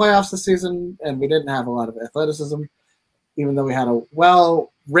in the playoffs this season, and we didn't have a lot of athleticism, even though we had a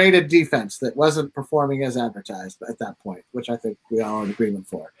well-rated defense that wasn't performing as advertised at that point, which I think we all are in agreement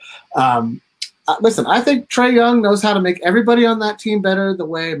for. Listen, I think Trae Young knows how to make everybody on that team better the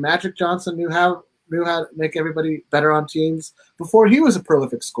way Magic Johnson knew how to make everybody better on teams before he was a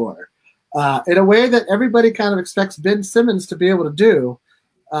prolific scorer. In a way that everybody kind of expects Ben Simmons to be able to do.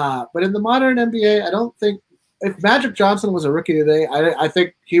 But in the modern NBA, I don't think if Magic Johnson was a rookie today, I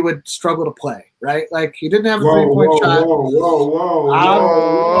think he would struggle to play, right? like he didn't have a 3-point shot.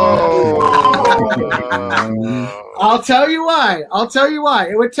 I'll tell you why.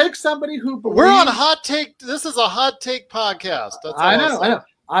 It would take somebody who believes. We're on hot take. This is a hot take podcast. That's I know.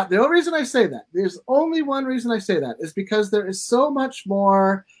 The only reason I say that, there's only one reason I say that, is because there is so much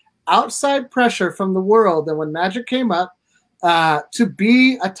more outside pressure from the world than when Magic came up to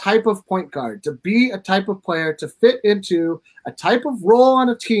be a type of point guard, to be a type of player, to fit into a type of role on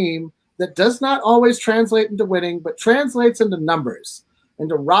a team that does not always translate into winning, but translates into numbers,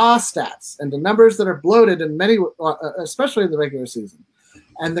 into raw stats, into numbers that are bloated in many, especially in the regular season.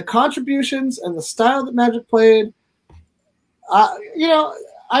 And the contributions and the style that Magic played,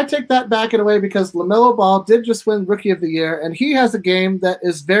 I take that back in a way because LaMelo Ball did just win Rookie of the Year, and he has a game that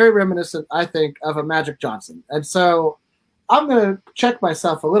is very reminiscent, I think, of a Magic Johnson. And so I'm going to check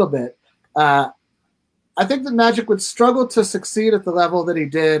myself a little bit. I think that Magic would struggle to succeed at the level that he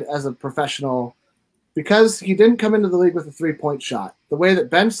did as a professional because he didn't come into the league with a 3-point shot the way that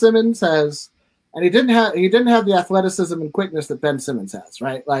Ben Simmons has, and he didn't have the athleticism and quickness that Ben Simmons has,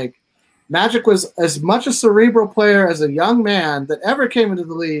 right? Like Magic was as much a cerebral player as a young man that ever came into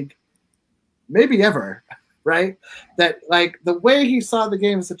the league, maybe ever, right? That like the way he saw the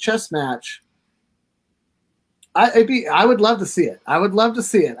game as a chess match, I would love to see it. I would love to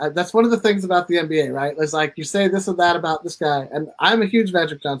see it. That's one of the things about the NBA, right? It's like you say this or that about this guy, and I'm a huge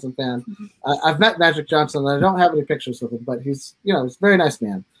Magic Johnson fan. I've met Magic Johnson, and I don't have any pictures with him, but he's a very nice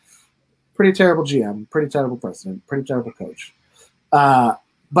man. Pretty terrible GM, pretty terrible president, pretty terrible coach.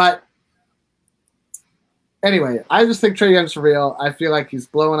 But anyway, I just think Trae Young's for real. I feel like he's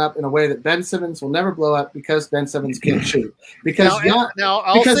blowing up in a way that Ben Simmons will never blow up because Ben Simmons can't shoot. Because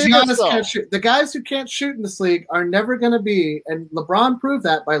Giannis can't shoot. The guys who can't shoot in this league are never going to be, and LeBron proved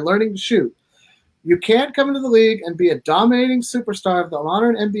that by learning to shoot. You can't come into the league and be a dominating superstar of the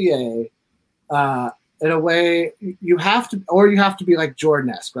modern NBA in a way you have to be like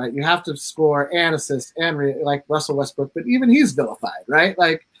Jordan-esque, right? You have to score and assist and like Russell Westbrook, but even he's vilified, right?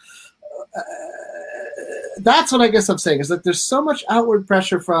 Like that's what I guess I'm saying is that there's so much outward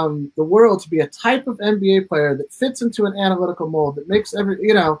pressure from the world to be a type of NBA player that fits into an analytical mold that makes and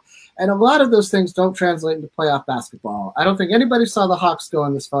a lot of those things don't translate into playoff basketball. I don't think anybody saw the Hawks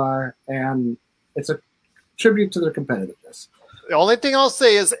going this far, and it's a tribute to their competitiveness. The only thing I'll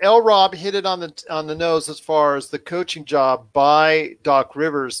say is LRob hit it on the nose as far as the coaching job by Doc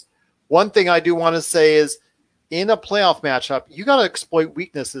Rivers. One thing I do want to say is, in a playoff matchup, you got to exploit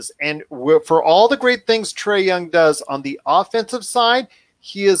weaknesses. And for all the great things Trae Young does on the offensive side,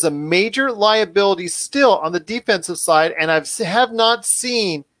 he is a major liability still on the defensive side. And have not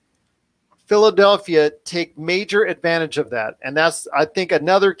seen Philadelphia take major advantage of that. And that's, I think,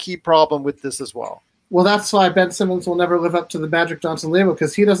 another key problem with this as well. Well, that's why Ben Simmons will never live up to the Magic Johnson label,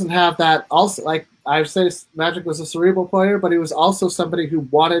 because he doesn't have that. Also, like I say, Magic was a cerebral player, but he was also somebody who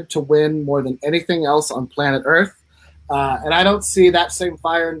wanted to win more than anything else on planet Earth. And I don't see that same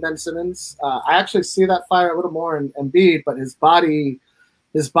fire in Ben Simmons. I actually see that fire a little more in Embiid, but his body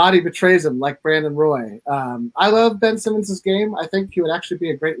betrays him, like Brandon Roy. I love Ben Simmons' game. I think he would actually be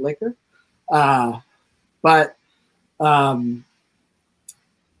a great Laker. But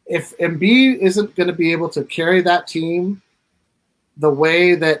if Embiid isn't going to be able to carry that team the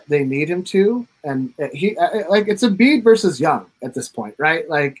way that they need him to, and it's Embiid versus Young at this point, right?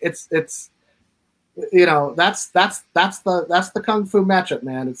 Like it's that's the kung fu matchup,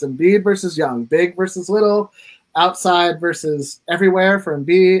 man. It's Embiid versus Young, big versus little, outside versus everywhere for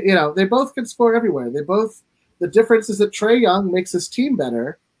Embiid. They both can score everywhere. The difference is that Trae Young makes his team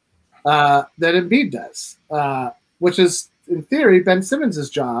better than Embiid does, which is, in theory, Ben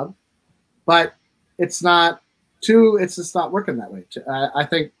Simmons' job, but it's just not working that way. I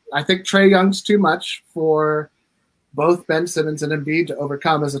think Trae Young's too much for both Ben Simmons and Embiid to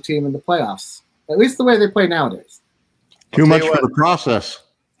overcome as a team in the playoffs, at least the way they play nowadays. Too much for the process.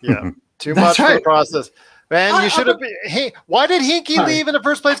 Yeah, too much for the process. Man, you should have been. Hey, why did Hinkie leave in the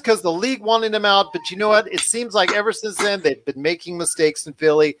first place? Because the league wanted him out. But you know what? It seems like ever since then they've been making mistakes in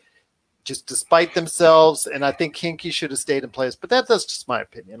Philly, just despite themselves. And I think Hinkie should have stayed in place. But that's just my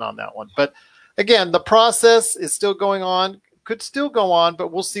opinion on that one. But again, the process is still going on. Could still go on,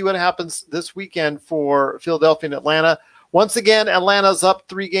 but we'll see what happens this weekend for Philadelphia and Atlanta. Once again, Atlanta's up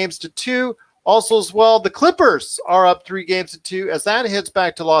 3-2. Also, as well, the Clippers are up 3-2 as that heads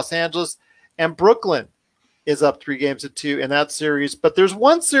back to Los Angeles, and Brooklyn is up 3-2 in that series. But there's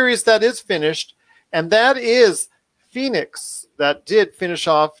one series that is finished, and that is Phoenix that did finish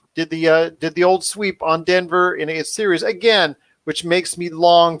off, did the old sweep on Denver in a series again, which makes me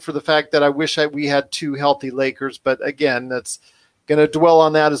long for the fact that I wish we had 2 healthy Lakers. But again, that's going to dwell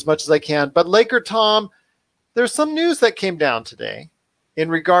on that as much as I can. But LakerTom, there's some news that came down today in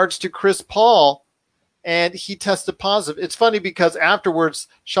regards to Chris Paul, and he tested positive. It's funny because afterwards,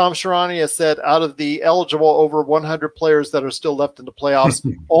 Shams Charania said out of the eligible over 100 players that are still left in the playoffs,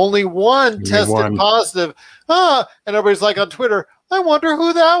 only one tested positive. And everybody's like on Twitter, I wonder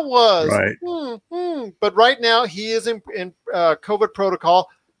who that was. Right. But right now, he is in COVID protocol.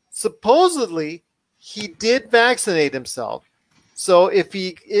 Supposedly, he did vaccinate himself. So if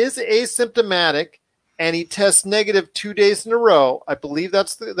he is asymptomatic and he tests negative 2 days in a row, I believe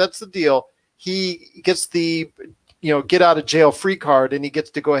that's the deal. He gets the get out of jail free card, and he gets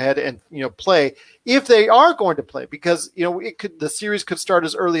to go ahead and play if they are going to play, because the series could start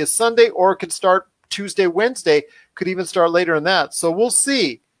as early as Sunday, or it could start Tuesday, Wednesday, could even start later in that. So we'll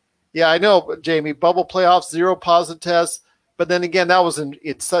see. Yeah, I know, Jamie, bubble playoffs, 0 positive tests. But then again, that was in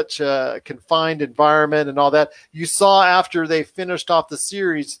such a confined environment and all that. You saw after they finished off the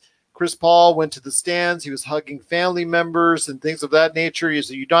series, Chris Paul went to the stands. He was hugging family members and things of that nature.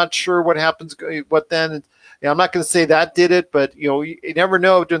 You're not sure what happens, what then. And, I'm not going to say that did it, but you never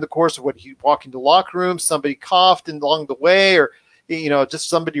know during the course of what he walked into the locker room, somebody coughed along the way, or just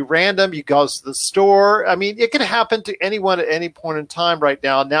somebody random. You go to the store. I mean, it could happen to anyone at any point in time right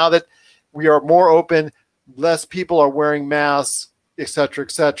now. Now that we are more open, less people are wearing masks, et cetera,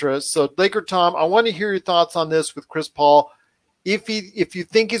 et cetera. So, LakerTom, I want to hear your thoughts on this with Chris Paul. If you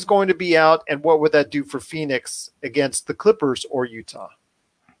think he's going to be out, and what would that do for Phoenix against the Clippers or Utah?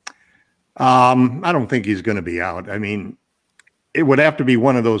 I don't think he's going to be out. I mean, it would have to be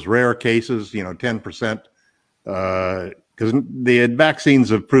one of those rare cases, 10%, because the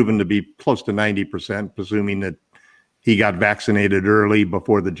vaccines have proven to be close to 90%, presuming that he got vaccinated early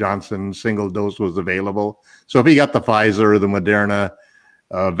before the Johnson single dose was available. So if he got the Pfizer or the Moderna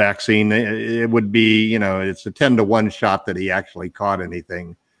vaccine, it would be, it's a 10-to-1 shot that he actually caught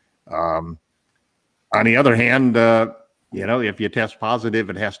anything. On the other hand, if you test positive,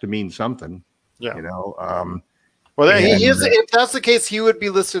 it has to mean something. Yeah. Well, if that's the case, he would be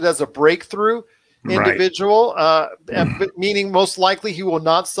listed as a breakthrough individual, meaning most likely he will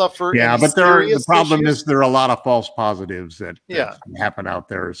not suffer. Yeah, but the problem is there are a lot of false positives that happen out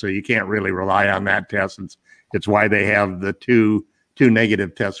there, so you can't really rely on that test. It's why they have the two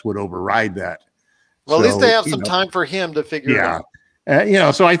negative tests would override that. Well, at least they have some time for him to figure it out.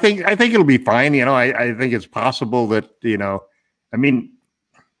 So I think it'll be fine. I think it's possible that I mean,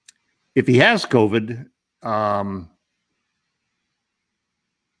 if he has COVID,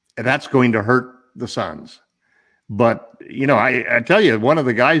 that's going to hurt the Suns. But I tell you, one of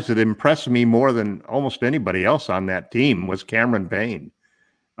the guys that impressed me more than almost anybody else on that team was Cameron Payne.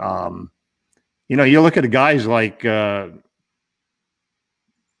 you look at guys like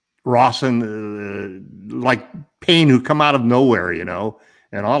Ross and like Payne, who come out of nowhere, and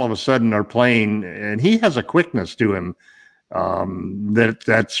all of a sudden are playing, and he has a quickness to him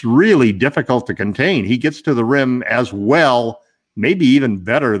that's really difficult to contain. He gets to the rim as well, maybe even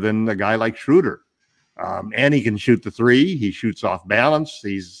better than a guy like Schroeder. And he can shoot the three. He shoots off balance.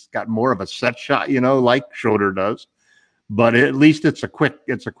 He's got more of a set shot, like Schroeder does. But at least it's a quick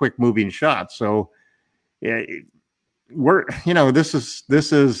moving shot. So this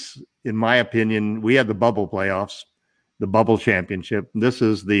is, in my opinion, we had the bubble playoffs, the bubble championship. This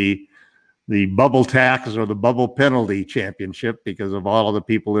is the bubble tax or the bubble penalty championship because of all of the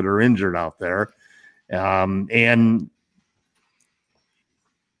people that are injured out there. And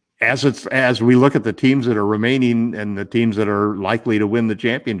as we look at the teams that are remaining and the teams that are likely to win the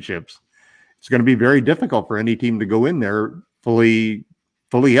championships, it's going to be very difficult for any team to go in there fully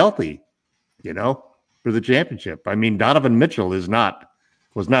healthy, for the championship. I mean, Donovan Mitchell was not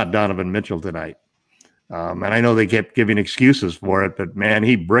Donovan Mitchell tonight. And I know they kept giving excuses for it, but man,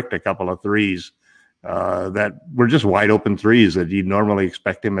 he bricked a couple of threes that were just wide open threes that you'd normally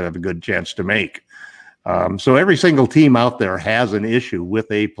expect him to have a good chance to make. So every single team out there has an issue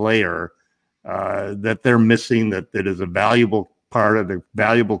with a player that they're missing, that is a valuable part of the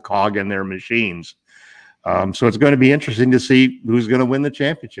valuable cog in their machines. So it's going to be interesting to see who's going to win the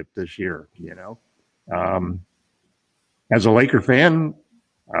championship this year. As a Laker fan,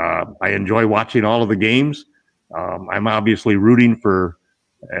 I enjoy watching all of the games. I'm obviously rooting for,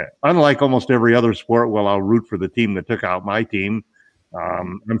 unlike almost every other sport, I'll root for the team that took out my team.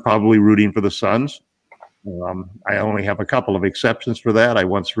 I'm probably rooting for the Suns. I only have a couple of exceptions for that. I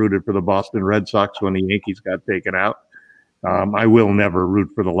once rooted for the Boston Red Sox when the Yankees got taken out. I will never root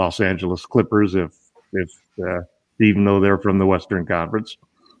for the Los Angeles Clippers even though they're from the Western Conference.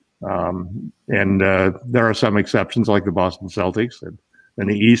 And there are some exceptions like the Boston Celtics and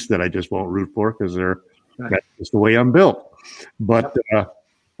the East that I just won't root for because that's just the way I'm built. But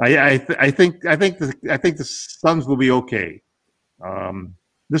I think the Suns will be okay.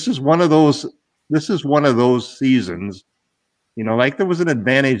 This is one of those seasons, like there was an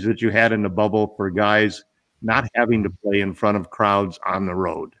advantage that you had in the bubble for guys not having to play in front of crowds on the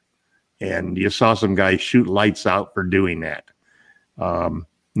road. And you saw some guys shoot lights out for doing that.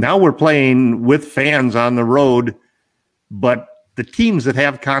 Now we're playing with fans on the road, but the teams that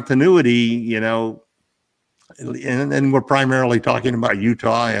have continuity, and we're primarily talking about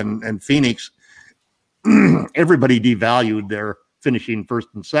Utah and Phoenix, everybody devalued their finishing first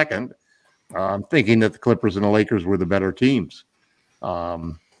and second, thinking that the Clippers and the Lakers were the better teams.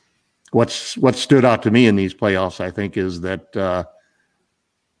 What stood out to me in these playoffs, I think, is that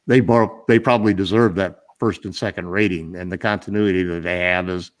they probably deserve that first and second rating, and the continuity that they have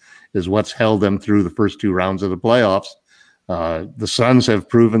is what's held them through the first two rounds of the playoffs. The Suns have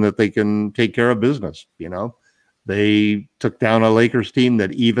proven that they can take care of business. They took down a Lakers team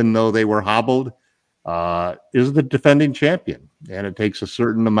that, even though they were hobbled, is the defending champion, and it takes a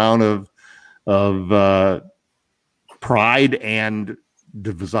certain amount of pride and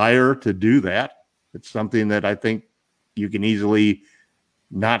desire to do that. It's something that I think you can easily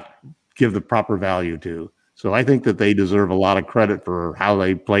not give the proper value to. So I think that they deserve a lot of credit for how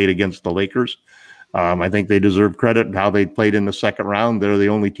they played against the Lakers. I think they deserve credit in how they played in the second round. They're the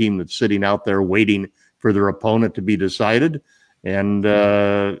only team that's sitting out there waiting for their opponent to be decided. And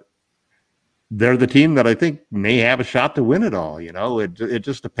they're the team that I think may have a shot to win it all. It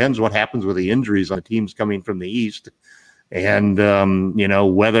just depends what happens with the injuries on the teams coming from the East. And,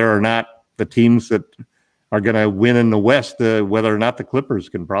 whether or not the teams that are going to win in the West, whether or not the Clippers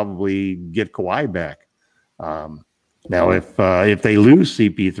can probably get Kawhi back. Now, if they lose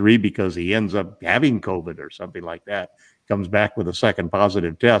CP3 because he ends up having COVID or something like that, comes back with a second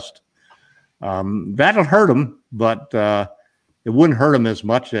positive test, that'll hurt him, but it wouldn't hurt him as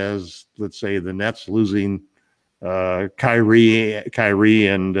much as, let's say, the Nets losing Kyrie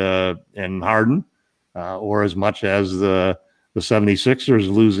and Harden, or as much as the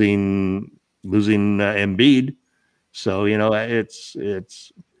 76ers losing Embiid. So,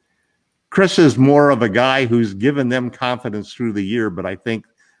 it's Chris is more of a guy who's given them confidence through the year, but I think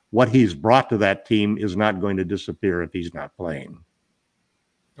what he's brought to that team is not going to disappear if he's not playing.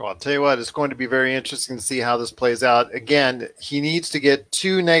 Well, I'll tell you what, it's going to be very interesting to see how this plays out. Again, he needs to get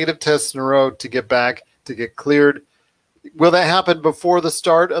 2 negative tests in a row to get cleared. Will that happen before the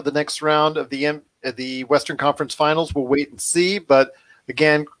start of the next round of the Western Conference Finals? We'll wait and see. But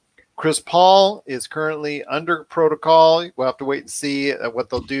again, Chris Paul is currently under protocol. We'll have to wait and see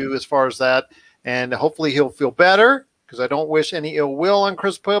what they'll do as far as that. And hopefully he'll feel better, because I don't wish any ill will on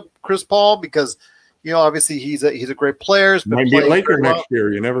Chris Paul, because obviously he's a great player. Might be a Laker next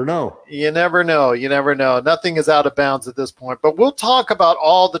year. You never know. You never know. You never know. Nothing is out of bounds at this point. But we'll talk about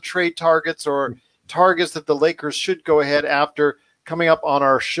all the trade targets or targets that the Lakers should go ahead after coming up on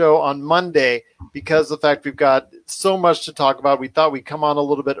our show on Monday, because of the fact we've got so much to talk about. We thought we'd come on a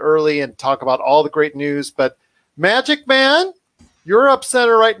little bit early and talk about all the great news. But Magic Man, you're upset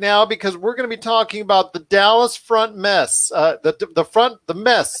right now because we're going to be talking about the Dallas front mess, the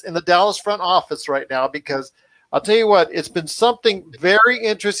mess in the Dallas front office right now, because I'll tell you what, it's been something very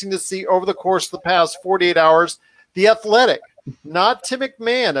interesting to see over the course of the past 48 hours. The Athletic, not Tim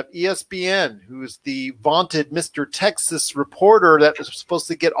McMahon of ESPN, who's the vaunted Mr. Texas reporter that was supposed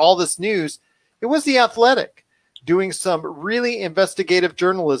to get all this news. It was the Athletic doing some really investigative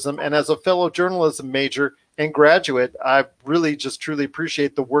journalism. And as a fellow journalism major and graduate, I really just truly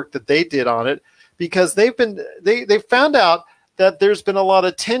appreciate the work that they did on it, because they found out that there's been a lot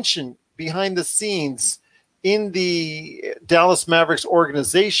of tension behind the scenes in the Dallas Mavericks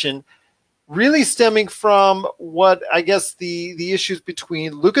organization, really stemming from what I guess the issues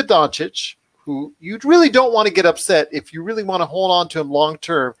between Luka Doncic, who you really don't want to get upset if you really want to hold on to him long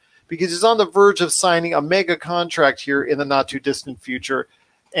term, because he's on the verge of signing a mega contract here in the not too distant future,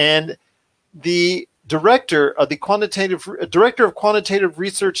 and the director of quantitative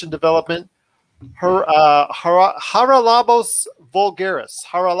research and development, Haralabos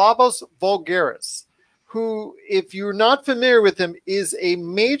Voulgaris, who, if you're not familiar with him, is a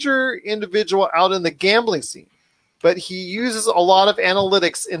major individual out in the gambling scene. But he uses a lot of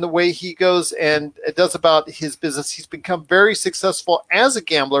analytics in the way he goes and does about his business. He's become very successful as a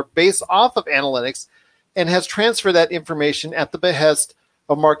gambler based off of analytics, and has transferred that information at the behest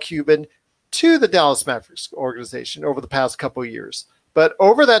of Mark Cuban to the Dallas Mavericks organization over the past couple of years. But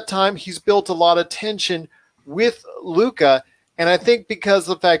over that time, he's built a lot of tension with Luka. And I think because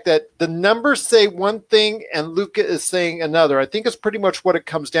of the fact that the numbers say one thing and Luka is saying another, I think it's pretty much what it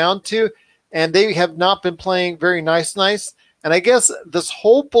comes down to. And they have not been playing very nice. And I guess this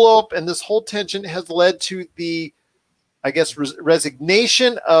whole blow up and this whole tension has led to the,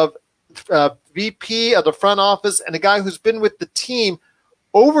 resignation of VP of the front office and a guy who's been with the team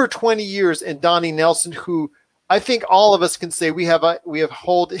over 20 years, in Donnie Nelson, who I think all of us can say we have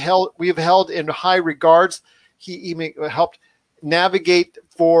held in high regards. He even helped navigate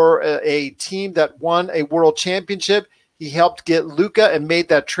for a team that won a world championship. He helped get Luka and made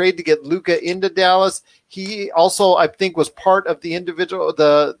that trade to get Luka into Dallas. He also, I think, was part of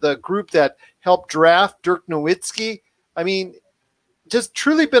the group that helped draft Dirk Nowitzki. I mean, just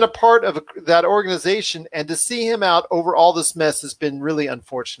truly been a part of that organization, and to see him out over all this mess has been really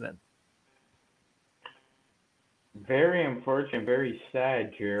unfortunate. Very unfortunate, very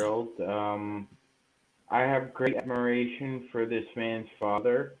sad, Gerald. I have great admiration for this man's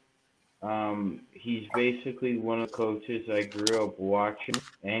father. He's basically one of the coaches I grew up watching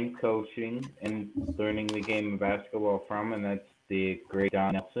and coaching and learning the game of basketball from, and that's the great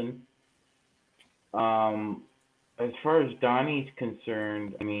Don Nelson. As far as Donnie's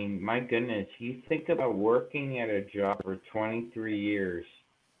concerned, I mean, my goodness, you think about working at a job for 23 years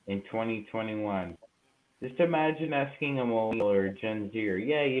in 2021. Just imagine asking a millennial or a Gen Zer,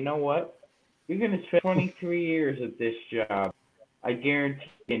 yeah, you know what? You're going to spend 23 years at this job. I guarantee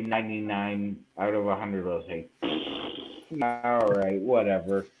you 99 out of 100 will say, all right,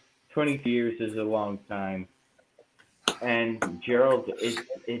 whatever. 23 years is a long time. And Gerald,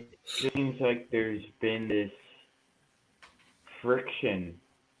 it seems like there's been this friction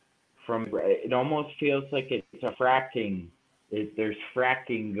it almost feels like it's a fracking. There's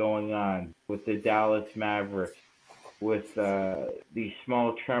fracking going on with the Dallas Mavericks, with these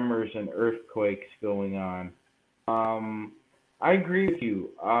small tremors and earthquakes going on. I agree with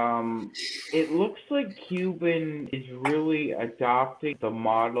you. It looks like Cuban is really adopting the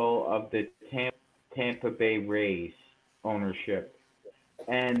model of the Tampa Bay Rays ownership.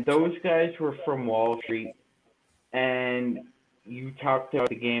 And those guys were from Wall Street. And you talked about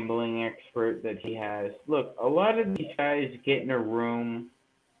the gambling expert that he has. Look, a lot of these guys get in a room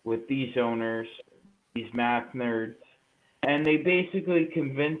with these owners, these math nerds, and they basically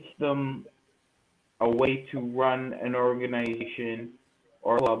convince them a way to run an organization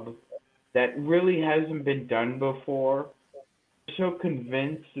or club that really hasn't been done before. They're so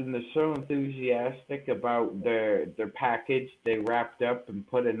convinced and they're so enthusiastic about their package they wrapped up and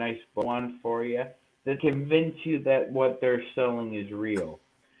put a nice bow on for you, that convince you that what they're selling is real.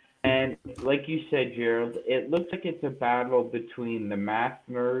 And like you said, Gerald, it looks like it's a battle between the math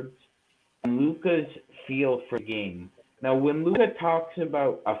nerds and Luka's feel for the game. Now, when Luka talks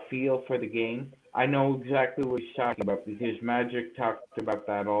about a feel for the game, I know exactly what he's talking about because Magic talked about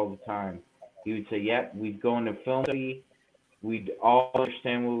that all the time. He would say, "Yep, we'd go into film study, we'd all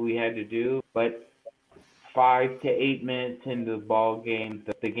understand what we had to do, but 5 to 8 minutes into the ball game,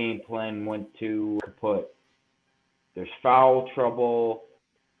 the game plan went to kaput. There's foul trouble,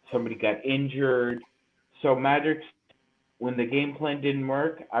 somebody got injured." So Magic's, when the game plan didn't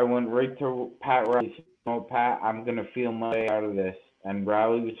work, I went right to Pat Riley. "No, Pat, I'm gonna feel my way out of this." And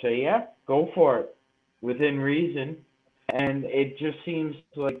Riley would say, "Yeah, go for it, within reason." And it just seems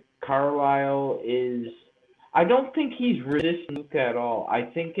like Carlisle is. I don't think he's resisting Luka at all. I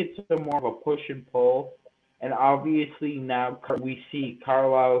think it's more of a push and pull. And obviously now we see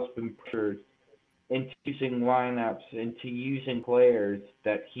Carlisle's been pressured into using lineups, into using players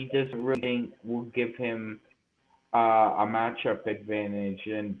that he doesn't really think will give him a matchup advantage.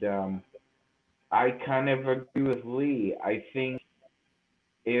 And I kind of agree with Lee. I think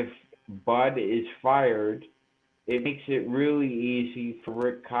if Bud is fired, it makes it really easy for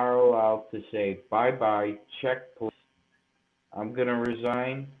Rick Carlisle to say, "Bye-bye, check, please. I'm going to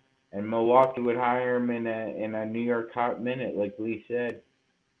resign." And Milwaukee would hire him in a New York hot minute, like Lee said.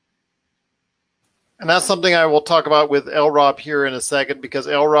 And that's something I will talk about with LRob here in a second, because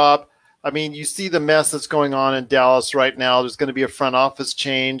LRob, I mean, you see the mess that's going on in Dallas right now. There's going to be a front office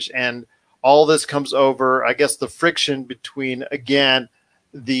change, and all this comes over, I guess, the friction between, again,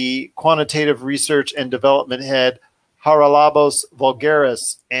 the quantitative research and development head, Haralabos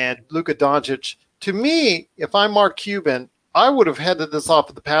Voulgaris, and Luka Doncic. To me, if I'm Mark Cuban, I would have headed this off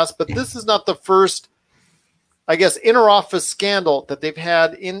at the pass, but this is not the first, I guess, inter-office scandal that they've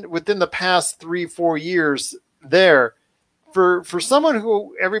had within the past 3-4 years there. For someone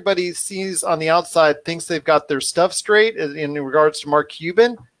who everybody sees on the outside thinks they've got their stuff straight in regards to Mark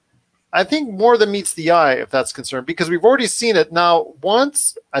Cuban, I think more than meets the eye if that's concerned, because we've already seen it now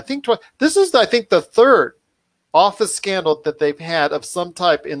once, I think twice. This is, I think, the third office scandal that they've had of some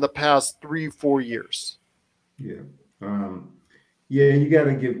type in the past 3-4 years. Yeah. Yeah, you got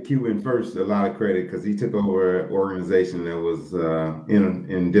to give Cuban first a lot of credit, because he took over an organization that was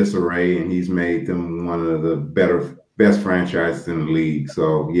in disarray, and he's made them one of the best franchises in the league.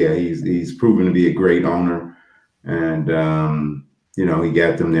 So yeah, he's proven to be a great owner, and you know, he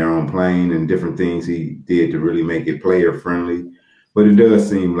got them their own plane and different things he did to really make it player friendly. But it does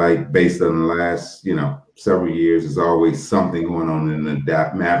seem like, based on the last, you know, several years, there's always something going on in the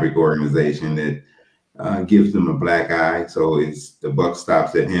Maverick organization that gives them a black eye. So the buck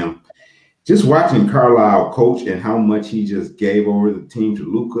stops at him. Just watching Carlisle coach and how much he just gave over the team to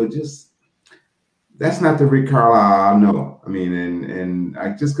Luka, that's not the Rick Carlisle I know. I mean, and I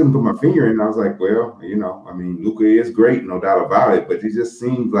just couldn't put my finger in. I was like, well, you know, I mean, Luka is great, no doubt about it, but it just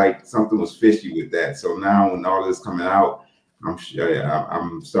seemed like something was fishy with that. So now, when all this coming out,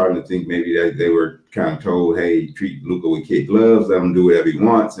 I'm starting to think maybe that they were kind of told, hey, treat Luka with kid gloves, let him do whatever he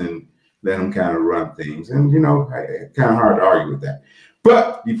wants, and let him kind of run things. And, you know, kind of hard to argue with that.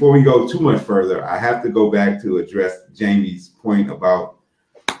 But before we go too much further, I have to go back to address Jamie's point about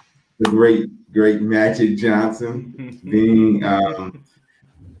the great Magic Johnson being.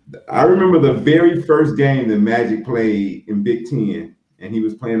 I remember the very first game that Magic played in Big Ten, and he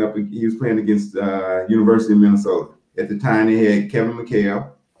was playing against University of Minnesota. At the time, they had Kevin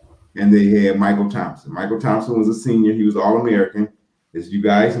McHale and they had Michael Thompson. Michael Thompson was a senior. He was All-American. As you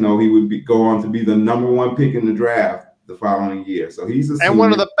guys know, he would go on to be the #1 pick in the draft the following year. So he's a senior. And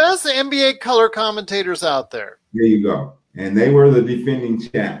one of the best NBA color commentators out there. There you go. And they were the defending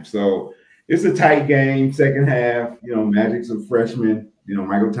champs. So it's a tight game, second half. You know, Magic's a freshman. You know,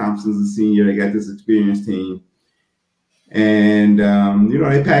 Michael Thompson's a senior. They got this experienced team. And, you know,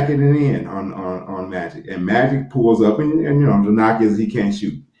 they pack it in on Magic. And Magic pulls up, and you know, the knock is he can't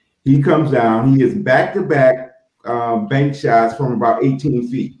shoot. He comes down. He hits back-to-back bank shots from about 18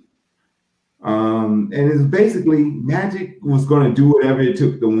 feet. And it's basically Magic was going to do whatever it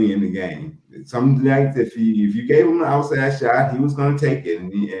took to win the game. Some nights, if you gave him an outside shot, he was going to take it,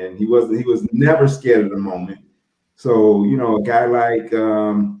 and he was never scared of the moment. So, you know, a guy like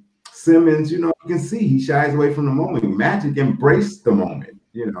Simmons, you know, you can see he shies away from the moment. Magic embraced the moment,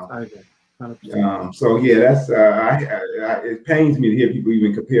 you know. So yeah, that's it pains me to hear people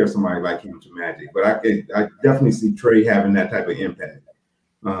even compare somebody like him to Magic, but I definitely see Trey having that type of impact.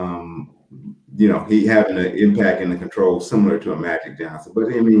 You know, he having an impact and the control similar to a Magic Johnson, but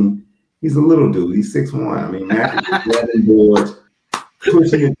I mean, he's a little dude. He's 6'1". I mean, Magic is grabbing boards,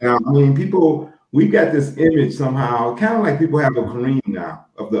 pushing it down. I mean, we got this image somehow, kind of like people have a Kareem now,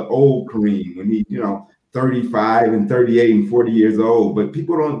 of the old Kareem when he, you know, 35 and 38 and 40 years old. But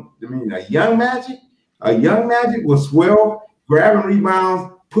people don't, I mean, a young Magic will swell, grabbing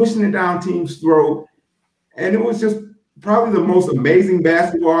rebounds, pushing it down team's throat. And it was just probably the most amazing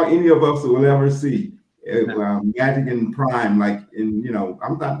basketball any of us will ever see. Magic in prime, like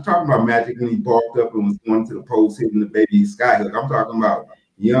I'm not talking about Magic when he bulked up and was going to the post hitting the baby skyhook. I'm talking about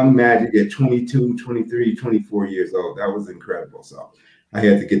young Magic at 22, 23, 24 years old. That was incredible. So I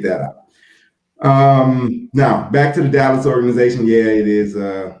had to get that out. Now back to the Dallas organization. Yeah, it is.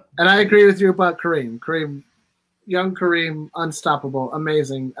 And I agree with you about Kareem. Young Kareem, unstoppable,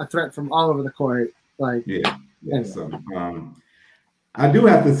 amazing, a threat from all over the court. Yeah. So I do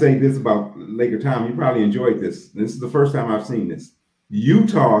have to say this about LakerTom. You probably enjoyed this. This is the first time I've seen this.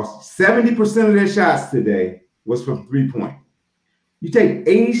 Utah, 70% of their shots today was from 3-point. You take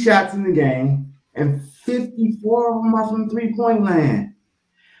 80 shots in the game, and 54 of them are from 3-point land.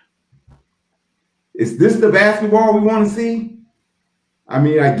 Is this the basketball we want to see? I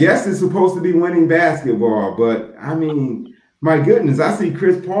mean, I guess it's supposed to be winning basketball, but I mean, my goodness, I see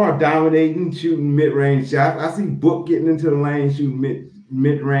Chris Paul dominating, shooting mid-range shots. I see Book getting into the lane, shooting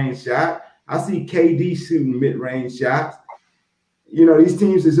mid-range shot. I see KD shooting mid-range shots. These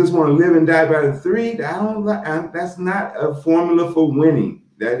teams that just want to live and die by the three, that's not a formula for winning.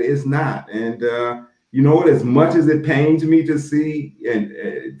 That is not. And you know what? As much as it pains me to see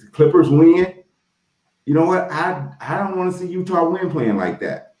the Clippers win, you know what? I don't want to see Utah win playing like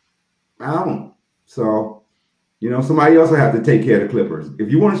that. I don't. So, somebody else will have to take care of the Clippers. If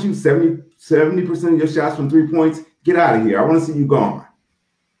you want to shoot 70% of your shots from 3 points, get out of here. I want to see you gone.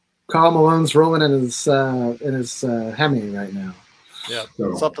 Karl Malone's rolling in his Hemi right now. Yeah,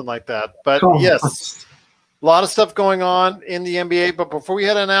 something like that. But yes, a lot of stuff going on in the NBA. But before we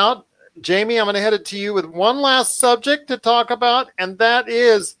head on out, Jamie, I'm going to head it to you with one last subject to talk about, and that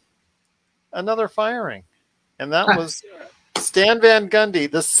is another firing. And that was Stan Van Gundy,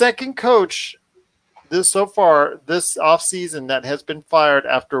 the second coach this offseason that has been fired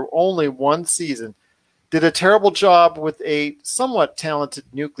after only one season. Did a terrible job with a somewhat talented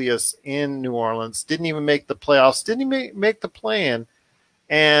nucleus in New Orleans. Didn't even make the playoffs. Didn't even make the play-in.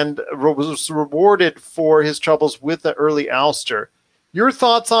 And was rewarded for his troubles with the early ouster. Your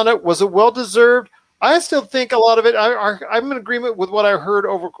thoughts on it? Was it well-deserved? I still think a lot of it, I'm in agreement with what I heard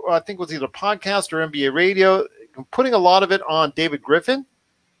over, I think it was either podcast or NBA radio, putting a lot of it on David Griffin.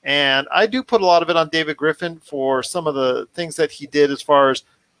 And I do put a lot of it on David Griffin for some of the things that he did as far as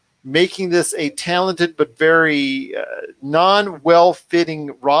making this a talented but very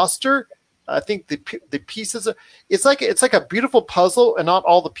non-well-fitting roster. I think the pieces it's like a beautiful puzzle, and not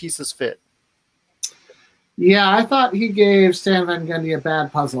all the pieces fit. Yeah, I thought he gave Stan Van Gundy a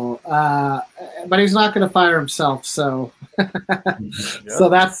bad puzzle, but he's not going to fire himself. So, so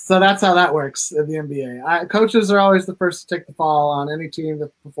that's how that works in the NBA. Coaches are always the first to take the fall on any team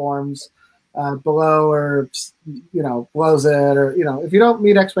that performs below or blows it, or if you don't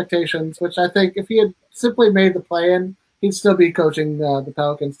meet expectations. Which I think if he had simply made the play-in, he'd still be coaching the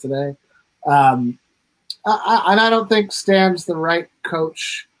Pelicans today. And I don't think Stan's the right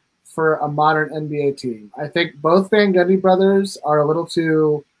coach for a modern NBA team. I think both Van Gundy brothers are a little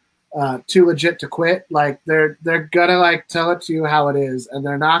too legit to quit. Like they're gonna tell it to you how it is, and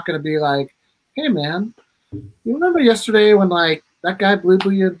they're not gonna be like, "Hey man, you remember yesterday when that guy blew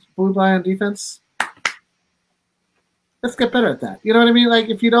by on defense? Let's get better at that." You know what I mean?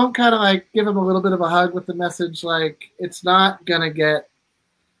 If you don't kind of give him a little bit of a hug with the message, it's not gonna get.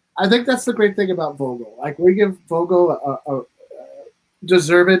 I think that's the great thing about Vogel. We give Vogel a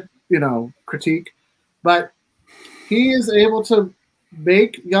deserved, critique, but he is able to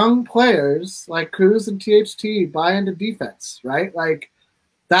make young players like Kuz and THT buy into defense, right?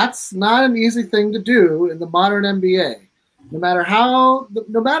 That's not an easy thing to do in the modern NBA. No matter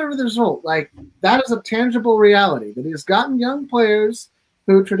the result, that is a tangible reality that he's gotten young players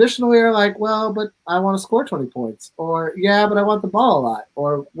who traditionally are well, but I want to score 20 points, or yeah, but I want the ball a lot,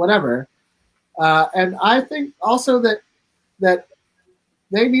 or whatever. And I think also that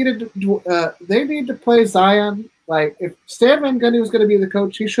they need to play Zion. If Stan Van Gundy was going to be the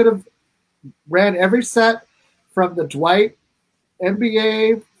coach, he should have ran every set from the Dwight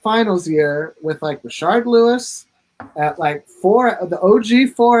NBA Finals year with Rashard Lewis at 4, the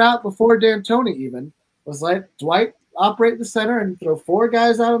OG 4 out before D'Antoni even was Dwight operate the center and throw 4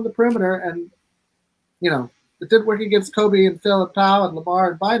 guys out on the perimeter, and it did work against Kobe and Phil and Powell and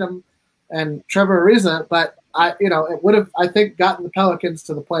Lamar and Bynum and Trevor Ariza, but it would have, I think, gotten the Pelicans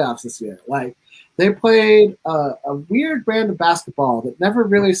to the playoffs this year. They played a weird brand of basketball that never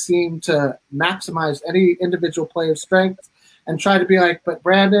really seemed to maximize any individual player's strengths and try to be but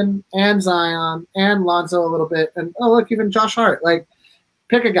Brandon and Zion and Lonzo a little bit, and look, even Josh Hart.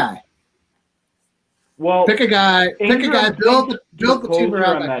 Pick a guy. Well, pick a guy, build the team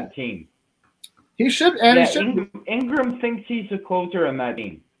around that team. He should, and yeah, he should. Ingram thinks he's a closer on that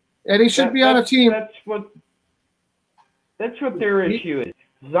team, and he should be on a team. That's what their issue is.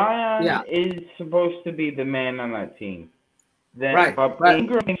 Zion is supposed to be the man on that team. But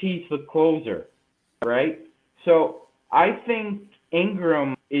Ingram thinks he's the closer, right? So I think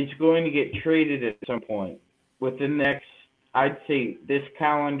Ingram is going to get traded at some point within the next, I'd say, this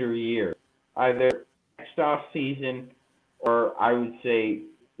calendar year, either next off season or I would say,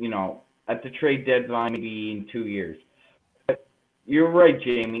 at the trade deadline, maybe in 2 years. But you're right,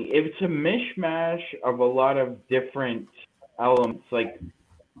 Jamie. If it's a mishmash of a lot of different elements, like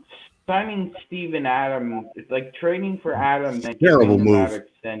signing Steven Adams, it's like trading for Adams. Terrible move.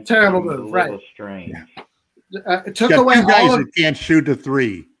 Terrible move, right? Strange. It took away two guys that can't shoot a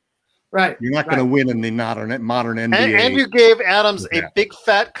three. Right. You're not going to win in the modern NBA. And you gave Adams a big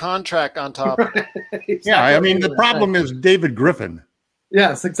fat contract on top. Exactly. Yeah, I mean, the problem is David Griffin.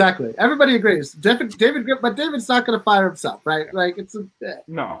 Yes, exactly. Everybody agrees. David, but David's not going to fire himself, right? Like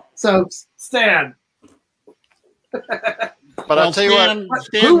no. So Stan. But I'll tell you what.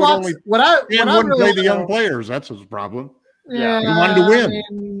 Who wants? Stan wouldn't play the young players. That's his problem. Yeah, he wanted to win.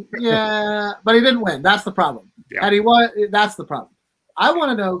 But he didn't win. That's the problem. Yeah. And he won. That's the problem. I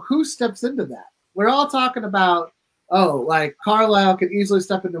want to know who steps into that. We're all talking about, like Carlisle could easily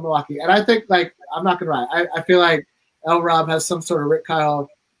step into Milwaukee, and I think, like, I'm not gonna lie. I feel like LRob has some sort of Rick Carlisle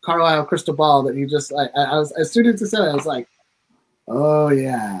crystal ball that he just like. As soon as he said it, I was like, oh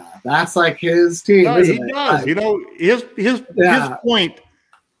yeah, that's like his team. No, isn't he it? does. His point.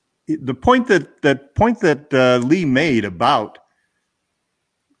 The point that Lee made about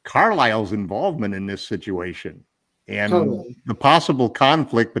Carlisle's involvement in this situation and the possible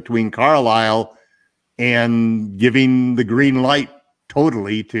conflict between Carlisle and giving the green light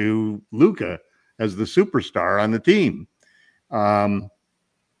totally to Luka as the superstar on the team. And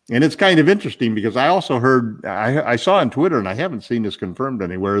it's kind of interesting because I also heard, I saw on Twitter, and I haven't seen this confirmed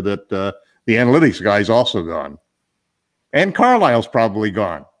anywhere, that the analytics guy's also gone. And Carlisle's probably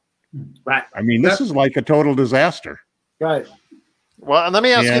gone. Right. I mean, this is like a total disaster. Right. Well, and let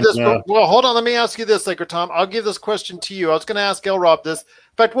me ask you this. Well, hold on. Let me ask you this, LakerTom. I'll give this question to you. I was going to ask LRob this.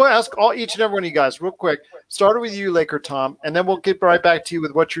 In fact, we'll ask each and every one of you guys real quick. Started with you, LakerTom, and then we'll get right back to you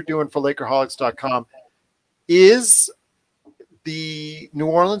with what you're doing for Lakerholics.com. Is the New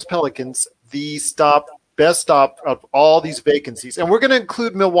Orleans Pelicans the best stop of all these vacancies? And we're going to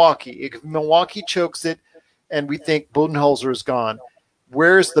include Milwaukee. If Milwaukee chokes it and we think Budenholzer is gone,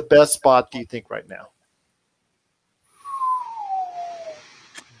 where's the best spot, do you think, right now?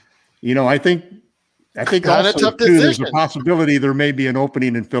 I think also tough too, there's decision. a possibility there may be an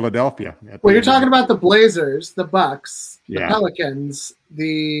opening in Philadelphia. Well, you're talking about the Blazers, the Bucks, the Pelicans,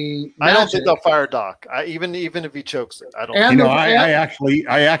 the Magic. I don't think they'll fire Doc. Even if he chokes it, I don't. And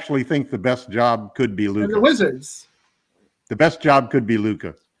I actually think the best job could be Luka. And the Wizards. The best job could be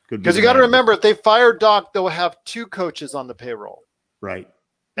Luka. Because you got to remember, if they fire Doc, they'll have 2 coaches on the payroll. Right.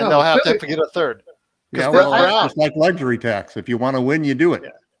 And they'll have to get a third. Yeah, well, it's like luxury tax. If you want to win, you do it. Yeah.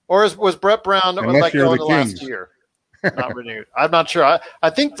 Or was Brett Brown like in the last year? Not renewed. I'm not sure. I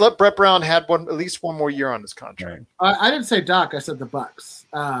think Brett Brown had at least one more year on his contract. Right. I didn't say Doc. I said the Bucks.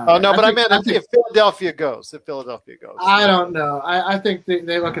 I meant if Philadelphia goes. I don't know. I think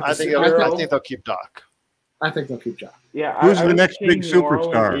they look at. I think they'll keep Doc. I think they'll keep Doc. Yeah. Who's the next big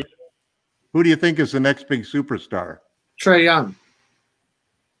superstar? Who do you think is the next big superstar? Trae Young.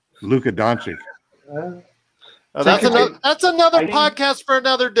 Luka Doncic. That's another podcast for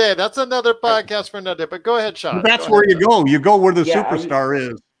another day. But go ahead, Sean. That's where you go. You go where the superstar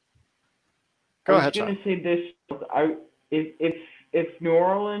is. Go ahead, Sean. I was going to say this. If New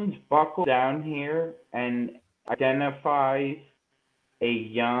Orleans buckles down here and identifies a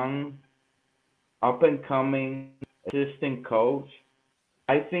young, up-and-coming assistant coach,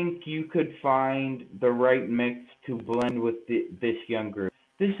 I think you could find the right mix to blend with this young group.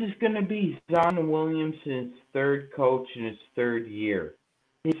 This is going to be Zion Williamson's third coach in his third year.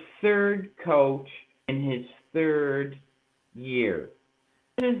 His third coach in his third year.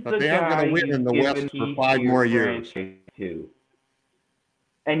 But they aren't going to win in the West for 5 more years.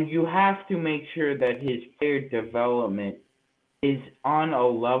 And you have to make sure that his player development is on a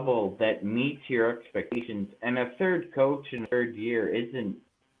level that meets your expectations. And a third coach in third year isn't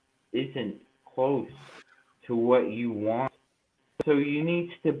close to what you want. So you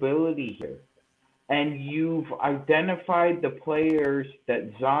need stability here. And you've identified the players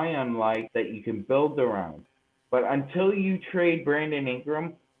that Zion likes that you can build around. But until you trade Brandon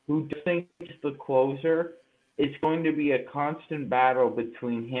Ingram, who thinks the closer, it's going to be a constant battle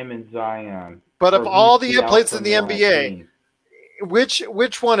between him and Zion. But of all the athletes in the alpha male NBA, team.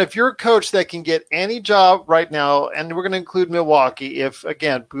 which one, if you're a coach that can get any job right now, and we're going to include Milwaukee, if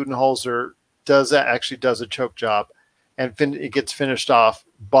again Budenholzer does a choke job, and it gets finished off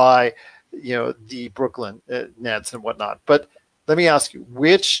by the Brooklyn Nets and whatnot. But let me ask you,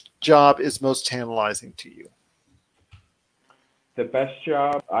 which job is most tantalizing to you? The best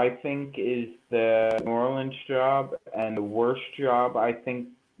job, I think, is the New Orleans job, and the worst job I think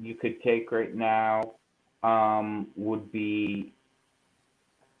you could take right now would be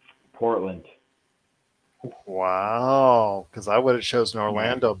Portland. Wow, because I would have chosen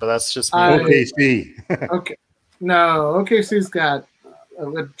Orlando, but that's just me. OKC. Okay, no, OKC's got a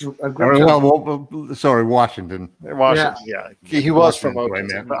good sorry, Washington. Washington, yeah. He was from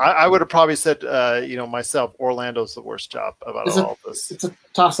Washington, OKC. But I would have probably said, myself, Orlando's the worst job about all of this. It's a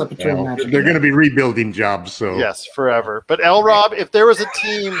toss-up between Magic. They're going to be rebuilding jobs, so yes, forever. But LRob, if there was a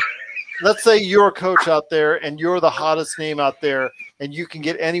team, let's say you're a coach out there and you're the hottest name out there, and you can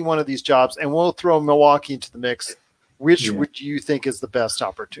get any one of these jobs, and we'll throw Milwaukee into the mix, which would you think is the best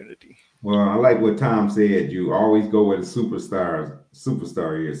opportunity? Well, I like what Tom said. You always go where the superstar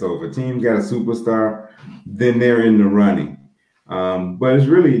is. So if a team's got a superstar, then they're in the running. But it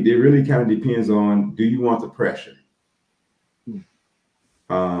really kind of depends on, do you want the pressure?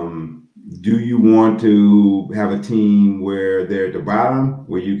 Do you want to have a team where they're at the bottom,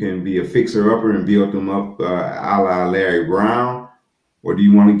 where you can be a fixer-upper and build them up a la Larry Brown? Or do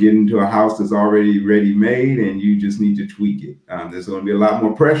you want to get into a house that's already ready-made and you just need to tweak it? There's going to be a lot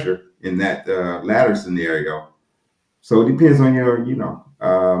more pressure in that latter scenario. So it depends on it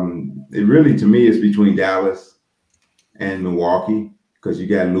really, to me, is between Dallas and Milwaukee, because you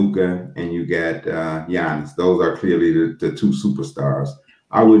got Luka and you got Giannis. Those are clearly the two superstars.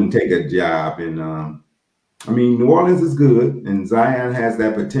 I wouldn't take a job in, New Orleans is good and Zion has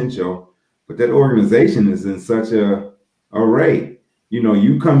that potential, but that organization is in such a array.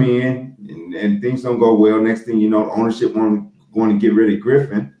 You come in and things don't go well. Next thing you know, ownership want to get rid of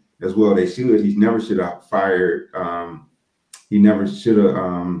Griffin. As well, they should. He never should have fired. He never should have.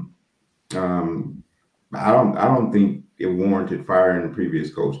 I don't think it warranted firing the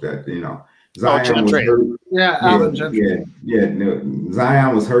previous coach. That Zion was hurt. Alan Gentry. No,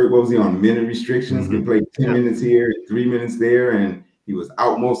 Zion was hurt. What was he on? Minute restrictions. He played 10 minutes here, 3 minutes there, and he was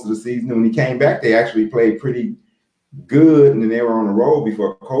out most of the season. When he came back, they actually played pretty good, and then they were on the road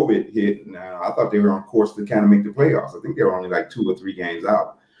before COVID hit. Now I thought they were on course to kind of make the playoffs. I think they were only like 2 or 3 games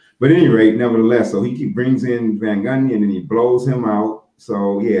out. But at any rate, nevertheless, so he brings in Van Gundy and then he blows him out.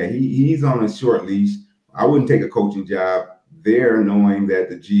 So yeah, he's on a short leash. I wouldn't take a coaching job there, knowing that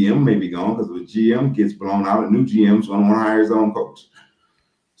the GM may be gone, because if the GM gets blown out, a new GM's going to want to hire his own coach.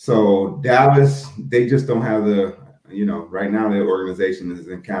 So Dallas, they just don't have right now their organization is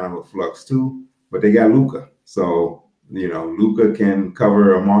in kind of a flux too, but they got Luka. So, Luka can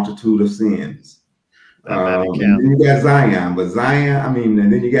cover a multitude of sins. And then you got Zion,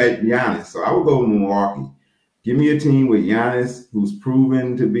 and then you got Giannis. So I would go with Milwaukee. Give me a team with Giannis, who's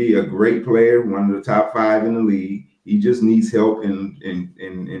proven to be a great player, one of the top 5 in the league. He just needs help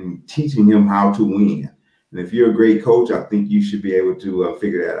in teaching him how to win. And if you're a great coach, I think you should be able to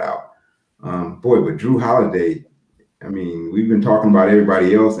figure that out. But Drew Holiday, we've been talking about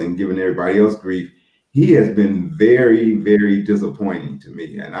everybody else and giving everybody else grief. He has been very, very disappointing to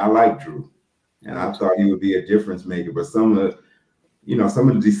me, and I like Drew. And I thought he would be a difference maker, but some of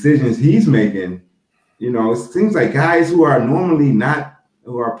the decisions he's making, it seems like guys who are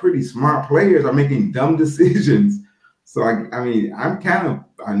pretty smart players are making dumb decisions. So I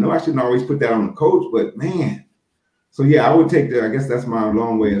know I shouldn't always put that on the coach, but man. So yeah, I would take I guess that's my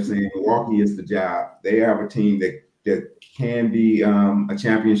long way of saying Milwaukee is the job. They have a team that can be a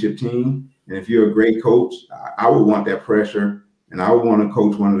championship team. And if you're a great coach, I would want that pressure. And I would want to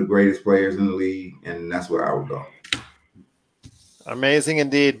coach one of the greatest players in the league, and that's where I would go. Amazing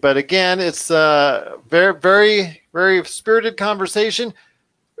indeed. But again, it's a very, very, very spirited conversation.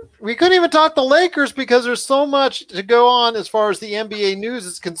 We couldn't even talk the Lakers because there's so much to go on as far as the NBA news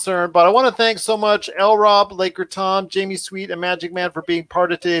is concerned. But I want to thank so much LRob, LakerTom, Jamie Sweet, and Magic Man for being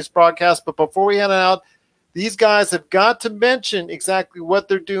part of today's broadcast. But before we head out, these guys have got to mention exactly what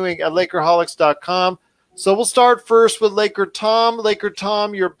they're doing at LakerHolics.com. So we'll start first with LakerTom.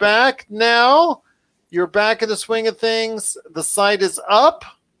 LakerTom, you're back now. You're back in the swing of things. The site is up,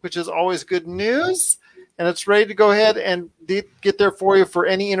 which is always good news. And it's ready to go ahead and get there for you for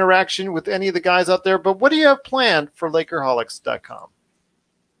any interaction with any of the guys out there. But what do you have planned for LakerHolics.com?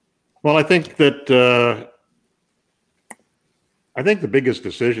 Well, I think that I think the biggest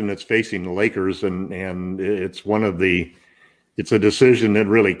decision that's facing the Lakers, and it's it's a decision that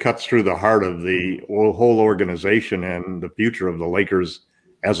really cuts through the heart of the whole organization and the future of the Lakers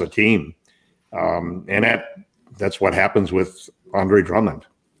as a team. And that's what happens with Andre Drummond.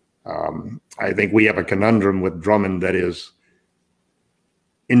 I think we have a conundrum with Drummond that is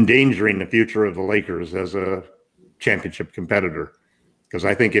endangering the future of the Lakers as a championship competitor. Because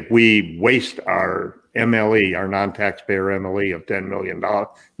I think if we waste our MLE, our non-taxpayer MLE of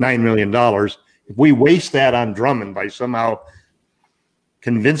 $9 million, if we waste that on Drummond by somehow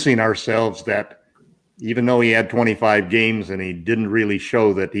convincing ourselves that even though he had 25 games and he didn't really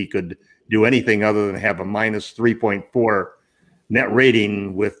show that he could do anything other than have a minus 3.4 net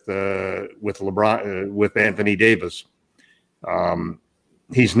rating with LeBron, with Anthony Davis.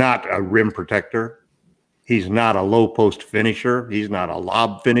 He's not a rim protector. He's not a low post finisher. He's not a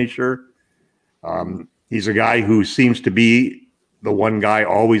lob finisher. He's a guy who seems to be the one guy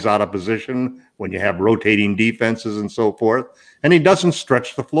always out of position when you have rotating defenses and so forth. And he doesn't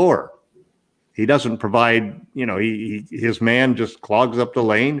stretch the floor. He doesn't provide, his man just clogs up the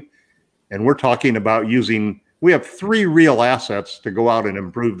lane. And we're talking about we have 3 real assets to go out and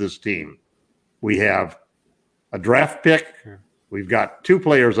improve this team. We have a draft pick. We've got 2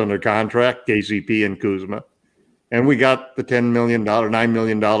 players under contract, KCP and Kuzma. And we got the $9 million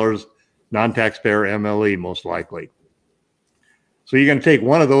non-taxpayer MLE most likely. So you're going to take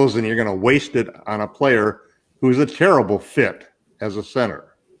one of those and you're going to waste it on a player who's a terrible fit as a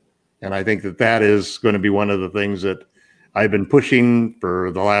center. And I think that is going to be one of the things that I've been pushing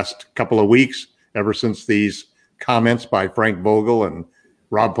for the last couple of weeks, ever since these comments by Frank Vogel and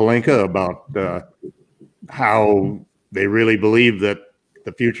Rob Pelinka about how they really believe that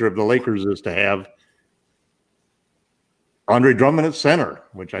the future of the Lakers is to have Andre Drummond at center,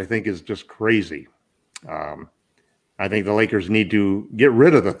 which I think is just crazy. I think the Lakers need to get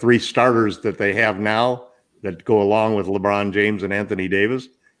rid of the 3 starters that they have now that go along with LeBron James and Anthony Davis.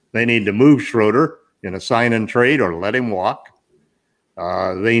 They need to move Schroeder in a sign and trade or let him walk.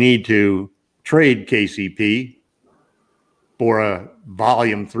 They need to trade KCP for a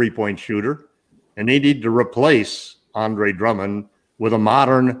volume 3-point shooter, and they need to replace Andre Drummond with a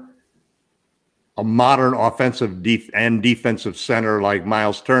modern offensive and defensive center like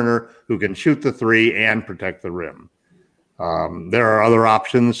Miles Turner, who can shoot the 3 and protect the rim. There are other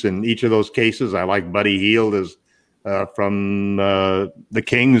options in each of those cases. I like Buddy Hield as from the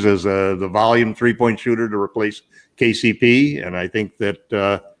Kings as the volume 3-point shooter to replace KCP, and I think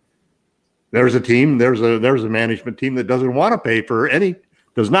that there's a management team that does not want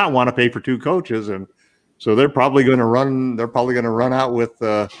to pay for 2 coaches, and so they're probably going to run out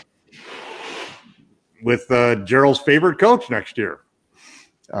with Gerald's favorite coach next year.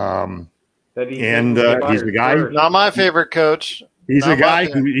 He's the guy. Not my favorite coach. He's a guy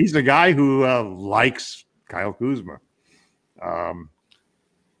who likes Kyle Kuzma.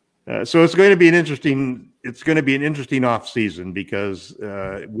 So it's going to be an interesting off season, because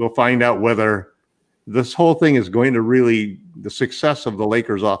we'll find out whether this whole thing is going to the success of the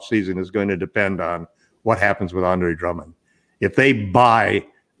Lakers off season is going to depend on what happens with Andre Drummond. If they buy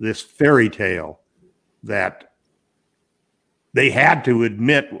this fairy tale that they had to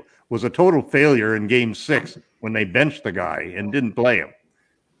admit was a total failure in Game 6 when they benched the guy and didn't play him,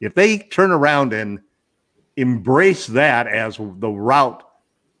 if they turn around and embrace that as the route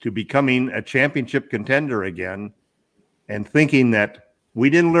to becoming a championship contender again, and thinking that we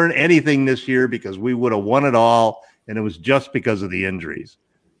didn't learn anything this year because we would have won it all and it was just because of the injuries.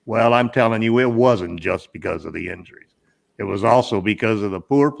 Well, I'm telling you, it wasn't just because of the injuries. It was also because of the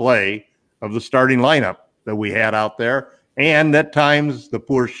poor play of the starting lineup that we had out there, and at times the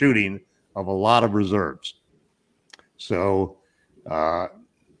poor shooting of a lot of reserves. So I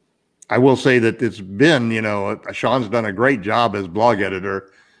will say that it's been, Sean's done a great job as blog editor.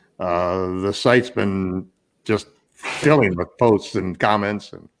 The site's been just filling with posts and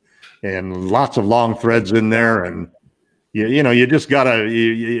comments and lots of long threads in there. And you just gotta.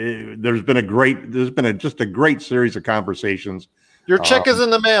 There's been just a great series of conversations. Your check is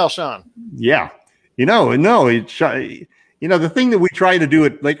in the mail, Sean. Yeah, the thing that we try to do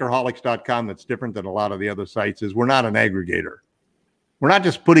at Lakerholics.com that's different than a lot of the other sites is we're not an aggregator. We're not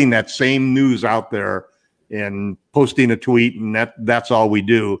just putting that same news out there and posting a tweet and that's all we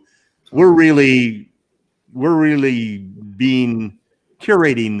do. We're really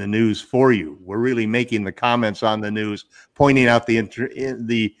curating the news for you. We're really making the comments on the news, pointing out the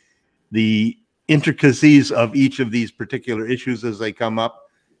intricacies of each of these particular issues as they come up,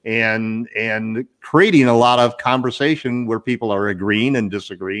 and creating a lot of conversation where people are agreeing and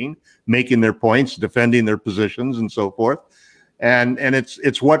disagreeing, making their points, defending their positions, and so forth. And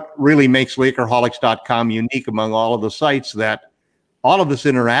it's what really makes LakerHolics.com unique among all of the sites, that all of this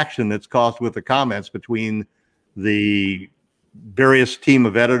interaction that's caused with the comments between the various team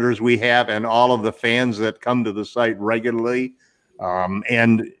of editors we have and all of the fans that come to the site regularly,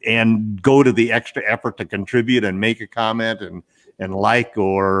 and go to the extra effort to contribute and make a comment and like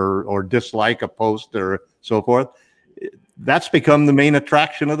or dislike a post or so forth. That's become the main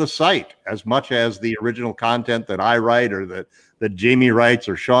attraction of the site, as much as the original content that I write, or that Jamie writes,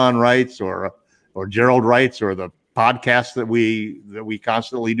 or Sean writes, or Gerald writes, or the podcast that we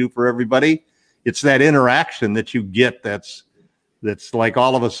constantly do for everybody. It's that interaction that you get that's like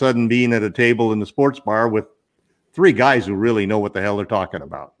all of a sudden being at a table in the sports bar with three guys who really know what the hell they're talking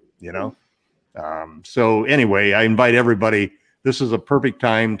about, you know? So anyway, I invite everybody. This is a perfect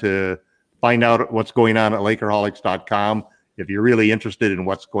time to find out what's going on at LakerHolics.com. If you're really interested in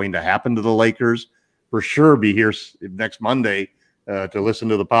what's going to happen to the Lakers, for sure be here next Monday to listen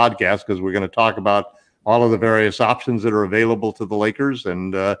to the podcast, because we're going to talk about all of the various options that are available to the Lakers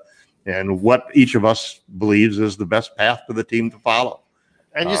and what each of us believes is the best path for the team to follow.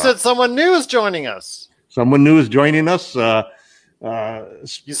 And you said someone new is joining us. Someone new is joining us. You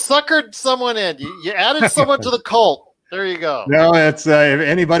suckered someone in. You added someone to the cult. There you go. No, it's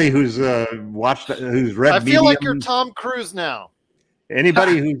anybody who's watched, who's read. I feel Medium, like you're Tom Cruise now.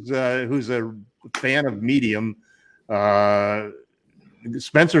 Anybody who's a fan of Medium,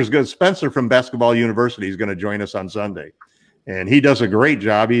 Spencer's good. Spencer from Basketball University is going to join us on Sunday, and he does a great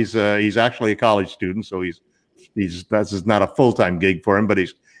job. He's actually a college student, so this is not a full-time gig for him, but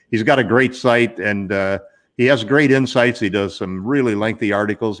he's got a great site, and he has great insights. He does some really lengthy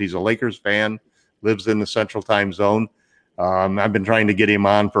articles. He's a Lakers fan, lives in the Central Time Zone. I've been trying to get him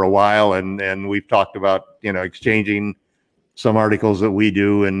on for a while, and we've talked about, exchanging some articles that we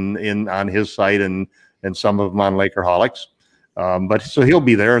do on his site and some of them on Lakerholics. But so he'll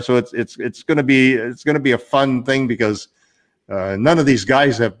be there. So it's going to be a fun thing, because none of these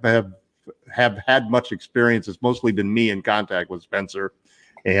guys have had much experience. It's mostly been me in contact with Spencer,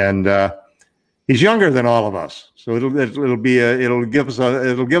 and he's younger than it'll give us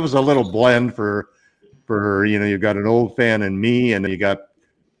a little blend for you've got an old fan and me, and you got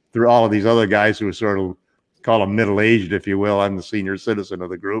through all of these other guys who are sort of, call them middle-aged, if you will. I'm the senior citizen of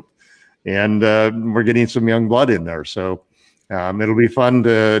the group, and we're getting some young blood in there. So it'll be fun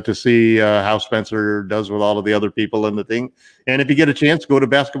to see how Spencer does with all of the other people in the thing. And if you get a chance, go to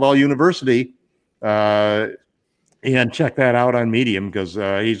Basketball University and check that out on Medium, because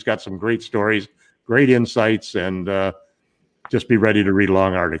he's got some great stories, great insights, and just be ready to read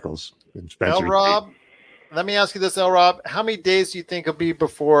long articles. LRob, let me ask you this, LRob. How many days do you think it'll be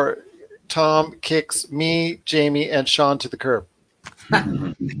before Tom kicks me, Jamie, and Sean to the curb?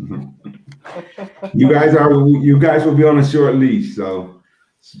 You guys will be on a short leash. So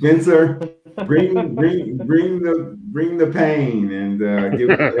Spencer, bring the pain, and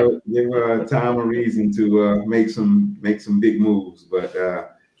give Tom a reason to make some big moves. But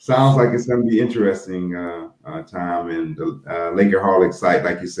sounds like it's going to be interesting, Tom, and the Lakerholics site,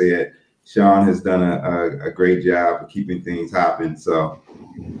 like you said. Sean has done a great job of keeping things hopping. So,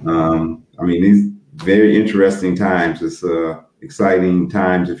 these very interesting times. It's exciting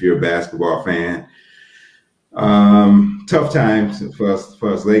times if you're a basketball fan. Tough times for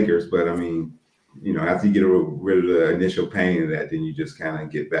us Lakers, but after you get rid of the initial pain of that, then you just kind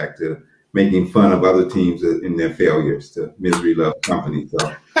of get back to making fun of other teams in their failures. To misery loves company.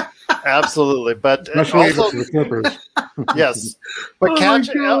 So. Absolutely, but especially the Clippers. Yes, but catch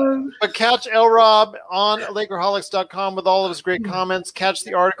LRob on LakerHolics.com with all of his great comments. Catch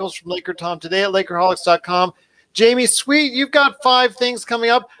the articles from LakerTom today at LakerHolics.com. Jamie, sweet, you've got 5 things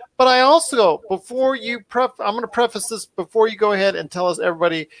coming up, but I also, before you I'm going to preface this before you go ahead and tell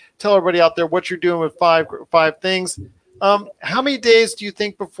everybody out there what you're doing with five things. How many days do you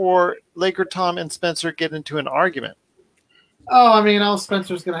think before LakerTom and Spencer get into an argument? Oh, all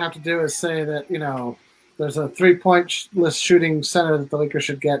Spencer's going to have to do is say that, there's a 3-point shooting center that the Lakers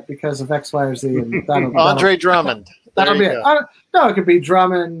should get because of X, Y, or Z. And Andre Drummond. That'll be it. No, it could be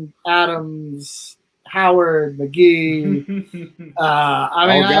Drummond, Adams, Howard, McGee.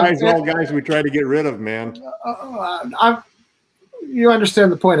 All guys we try to get rid of, man. You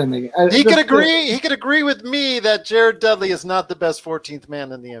understand the point I'm making. He could agree with me that Jared Dudley is not the best 14th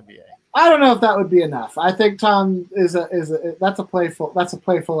man in the NBA. I don't know if that would be enough. I think Tom that's a playful,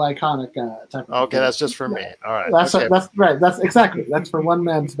 iconic type of okay, that's just for me. All right. That's right. That's for one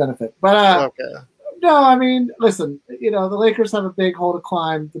man's benefit. But no, listen, the Lakers have a big hole to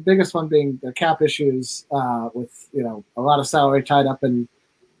climb. The biggest one being their cap issues, with a lot of salary tied up in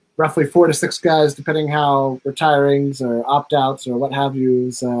roughly 4 to 6 guys, depending how retirings or opt-outs or what have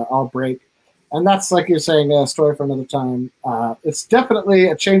you all break. And that's, like you're saying, a story for another time. It's definitely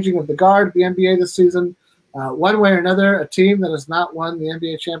a changing of the guard of the NBA this season. One way or another, a team that has not won the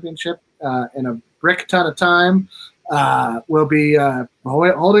NBA championship in a brick ton of time will be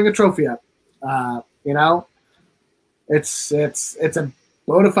holding a trophy up. It's a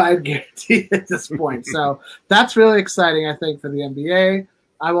bona fide guarantee at this point. So that's really exciting, I think, for the NBA.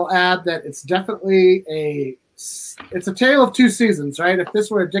 I will add that it's definitely a tale of two seasons, right? If this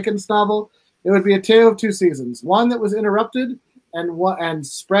were a Dickens novel, it would be a tale of two seasons. One that was interrupted and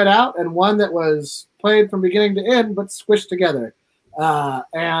spread out, and one that was played from beginning to end but squished together.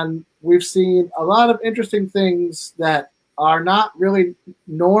 And we've seen a lot of interesting things that are not really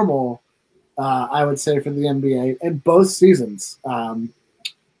normal, I would say, for the NBA in both seasons.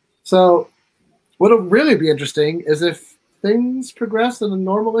 So what'll really be interesting is if things progress in a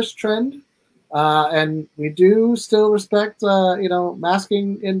normalish trend, and we do still respect,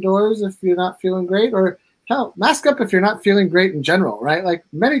 masking indoors if you're not feeling great, or hell, mask up if you're not feeling great in general, right? Like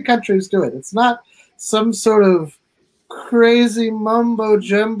many countries do it. It's not some sort of crazy mumbo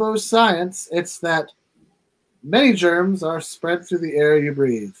jumbo science. It's that many germs are spread through the air you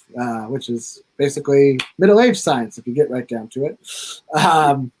breathe, which is basically middle-aged science if you get right down to it.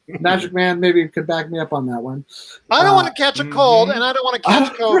 Magic Man maybe could back me up on that one. I don't want to catch a cold, and I don't want to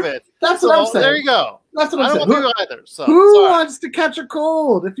catch COVID. That's what I'm saying. There you go. That's what I'm saying. I don't want to either. So who wants to catch a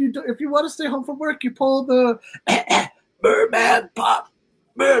cold? If you want to stay home from work, you pull the Birdman pop.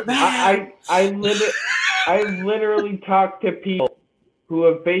 Birdman. I literally talked to people who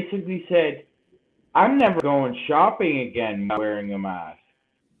have basically said, I'm never going shopping again wearing a mask.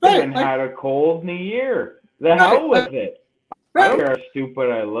 I haven't had a cold in a year. The hell with it. I don't care how stupid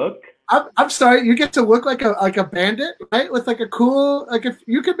I look. I'm sorry. You get to look like a bandit, right? With like a cool, like if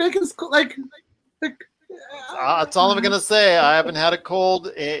you could make us like. That's all I'm gonna say. I haven't had a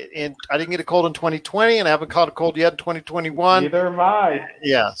cold I didn't get a cold in 2020, and I haven't caught a cold yet in 2021. Neither have I.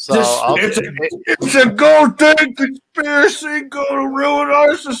 Yeah, so it's a gold thing conspiracy going to ruin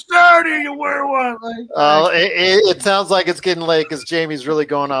our society. You wear one. It sounds like it's getting late because Jamie's really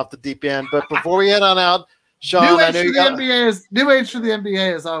going off the deep end. But before we head on out, Sean, new age for the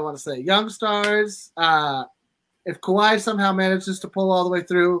NBA is all I want to say. Young stars. If Kawhi somehow manages to pull all the way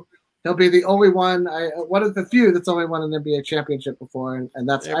through, he'll be the only one. One of the few that's only won an NBA championship before, and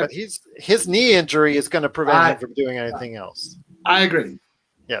that's. Yeah, but his knee injury is going to prevent him from doing anything else. I agree.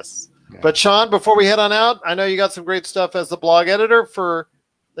 Yes, but Sean, before we head on out, I know you got some great stuff as the blog editor for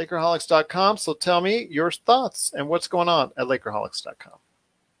LakerHolics.com. So tell me your thoughts and what's going on at LakerHolics.com.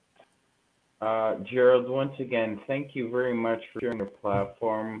 Gerald, once again, thank you very much for sharing your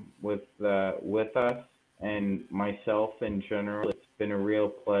platform with us and myself in general. It's been a real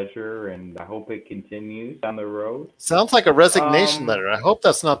pleasure, and I hope it continues down the road. Sounds like a resignation letter. I hope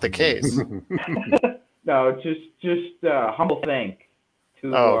that's not the case. No, just humble thank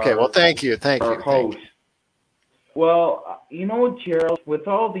to okay. Well, thank you. Our host. Well, you know what, Gerald, with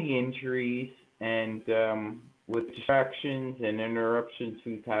all the injuries and with distractions and interruptions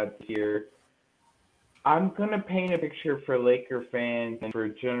we've had this year, I'm going to paint a picture for Laker fans and for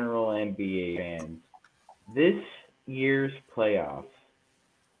general NBA fans. This year's playoffs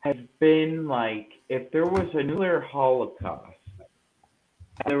has been like if there was a nuclear holocaust,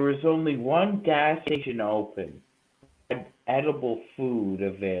 there was only one gas station open, and edible food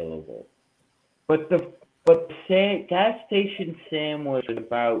available. But the gas station sandwich was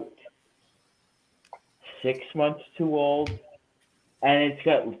about 6 months too old, and it's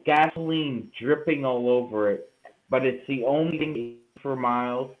got gasoline dripping all over it, but it's the only thing for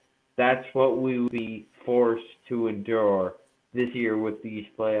miles. That's what we would be forced to endure this year with these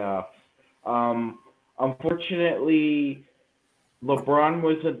playoffs. Unfortunately, LeBron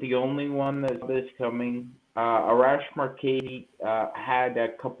wasn't the only one that saw this coming. Arash Markazi had a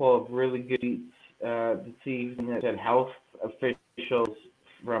couple of really good tweets this evening that said health officials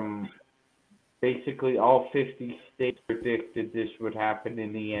from basically all 50 states predicted this would happen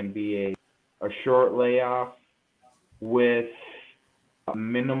in the NBA. A short layoff with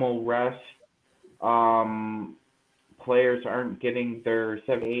minimal rest. Players aren't getting their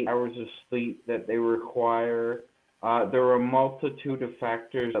 7 to 8 hours of sleep that they require. There were a multitude of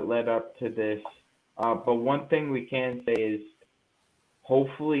factors that led up to this. But one thing we can say is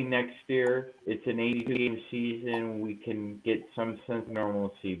hopefully next year, it's an 82-game season, we can get some sense of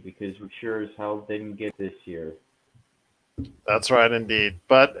normalcy because we sure as hell didn't get this year. That's right, indeed.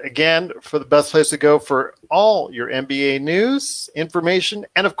 But again, for the best place to go for all your NBA news, information,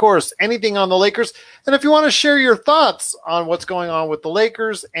 and of course, anything on the Lakers. And if you want to share your thoughts on what's going on with the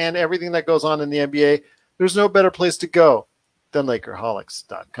Lakers and everything that goes on in the NBA, there's no better place to go than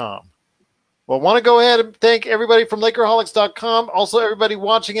Lakerholics.com. Well, I want to go ahead and thank everybody from Lakerholics.com. Also, everybody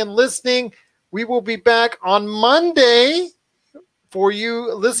watching and listening. We will be back on Monday for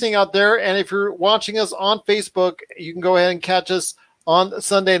you listening out there. And if you're watching us on Facebook, you can go ahead and catch us on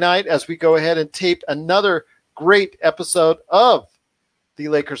Sunday night as we go ahead and tape another great episode of the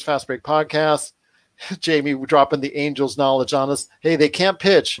Lakers Fast Break podcast. Jamie dropping the Angels knowledge on us. Hey, they can't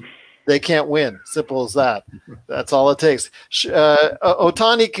pitch. They can't win. Simple as that. That's all it takes.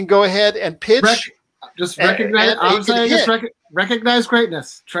 Otani can go ahead and pitch. Recognize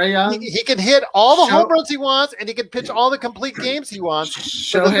greatness. Trae Young. He can hit all the home runs he wants, and he can pitch all the complete games he wants.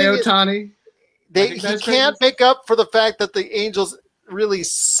 Shohei Otani. He can't make up for the fact that the Angels really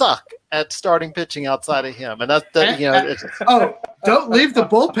suck at starting pitching outside of him, and don't leave the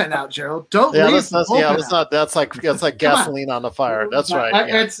bullpen out, Gerald. Don't leave the bullpen out. That's like gasoline on the fire. That's right.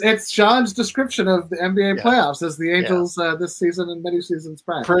 It's Sean's description of the NBA playoffs as the Angels this season and many seasons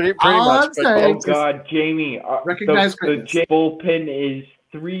prior. Pretty much. Oh God, Jamie! Recognize the bullpen is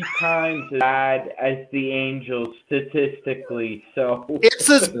 3 times as bad as the Angels statistically. So it's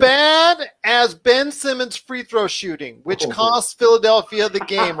as bad as Ben Simmons' free throw shooting, which costs Philadelphia the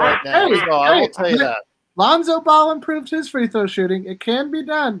game right now. I will tell you that. Lonzo Ball improved his free throw shooting. It can be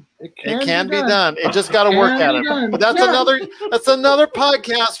done. It can be done. It just got to work at it. But that's another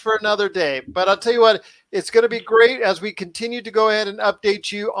podcast for another day. But I'll tell you what, it's going to be great as we continue to go ahead and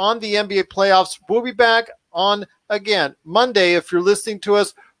update you on the NBA playoffs. We'll be back on, again, Monday. If you're listening to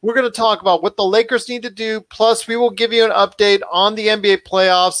us, we're going to talk about what the Lakers need to do. Plus, we will give you an update on the NBA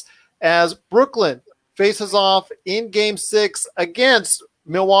playoffs as Brooklyn faces off in Game 6 against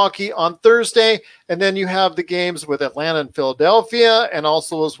Milwaukee on Thursday. And then you have the games with Atlanta and Philadelphia. And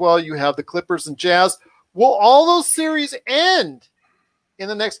also as well, you have the Clippers and Jazz. Will all those series end in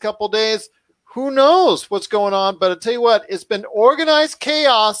the next couple of days? Who knows what's going on? But I'll tell you what, it's been organized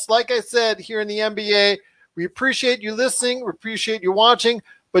chaos, like I said, here in the NBA. We appreciate you listening. We appreciate you watching.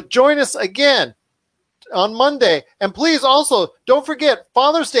 But join us again on Monday. And please also, don't forget,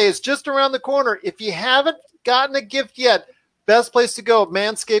 Father's Day is just around the corner. If you haven't gotten a gift yet, best place to go,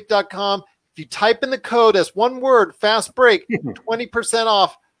 manscaped.com. If you type in the code as one word, fast break, 20%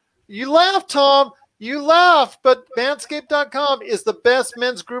 off. You laugh, Tom. You laugh, but manscaped.com is the best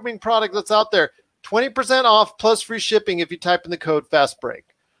men's grooming product that's out there. 20% off plus free shipping if you type in the code fast break.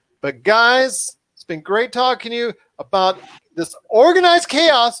 But guys, it's been great talking to you about this organized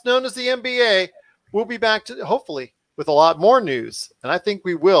chaos known as the NBA. We'll be back to hopefully with a lot more news, and I think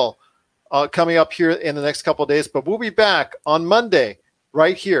we will coming up here in the next couple of days. But we'll be back on Monday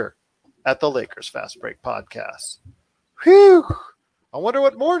right here at the Lakers Fast Break podcast. Whew! I wonder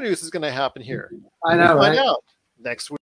what more news is going to happen here. I know, we'll find right? out next week.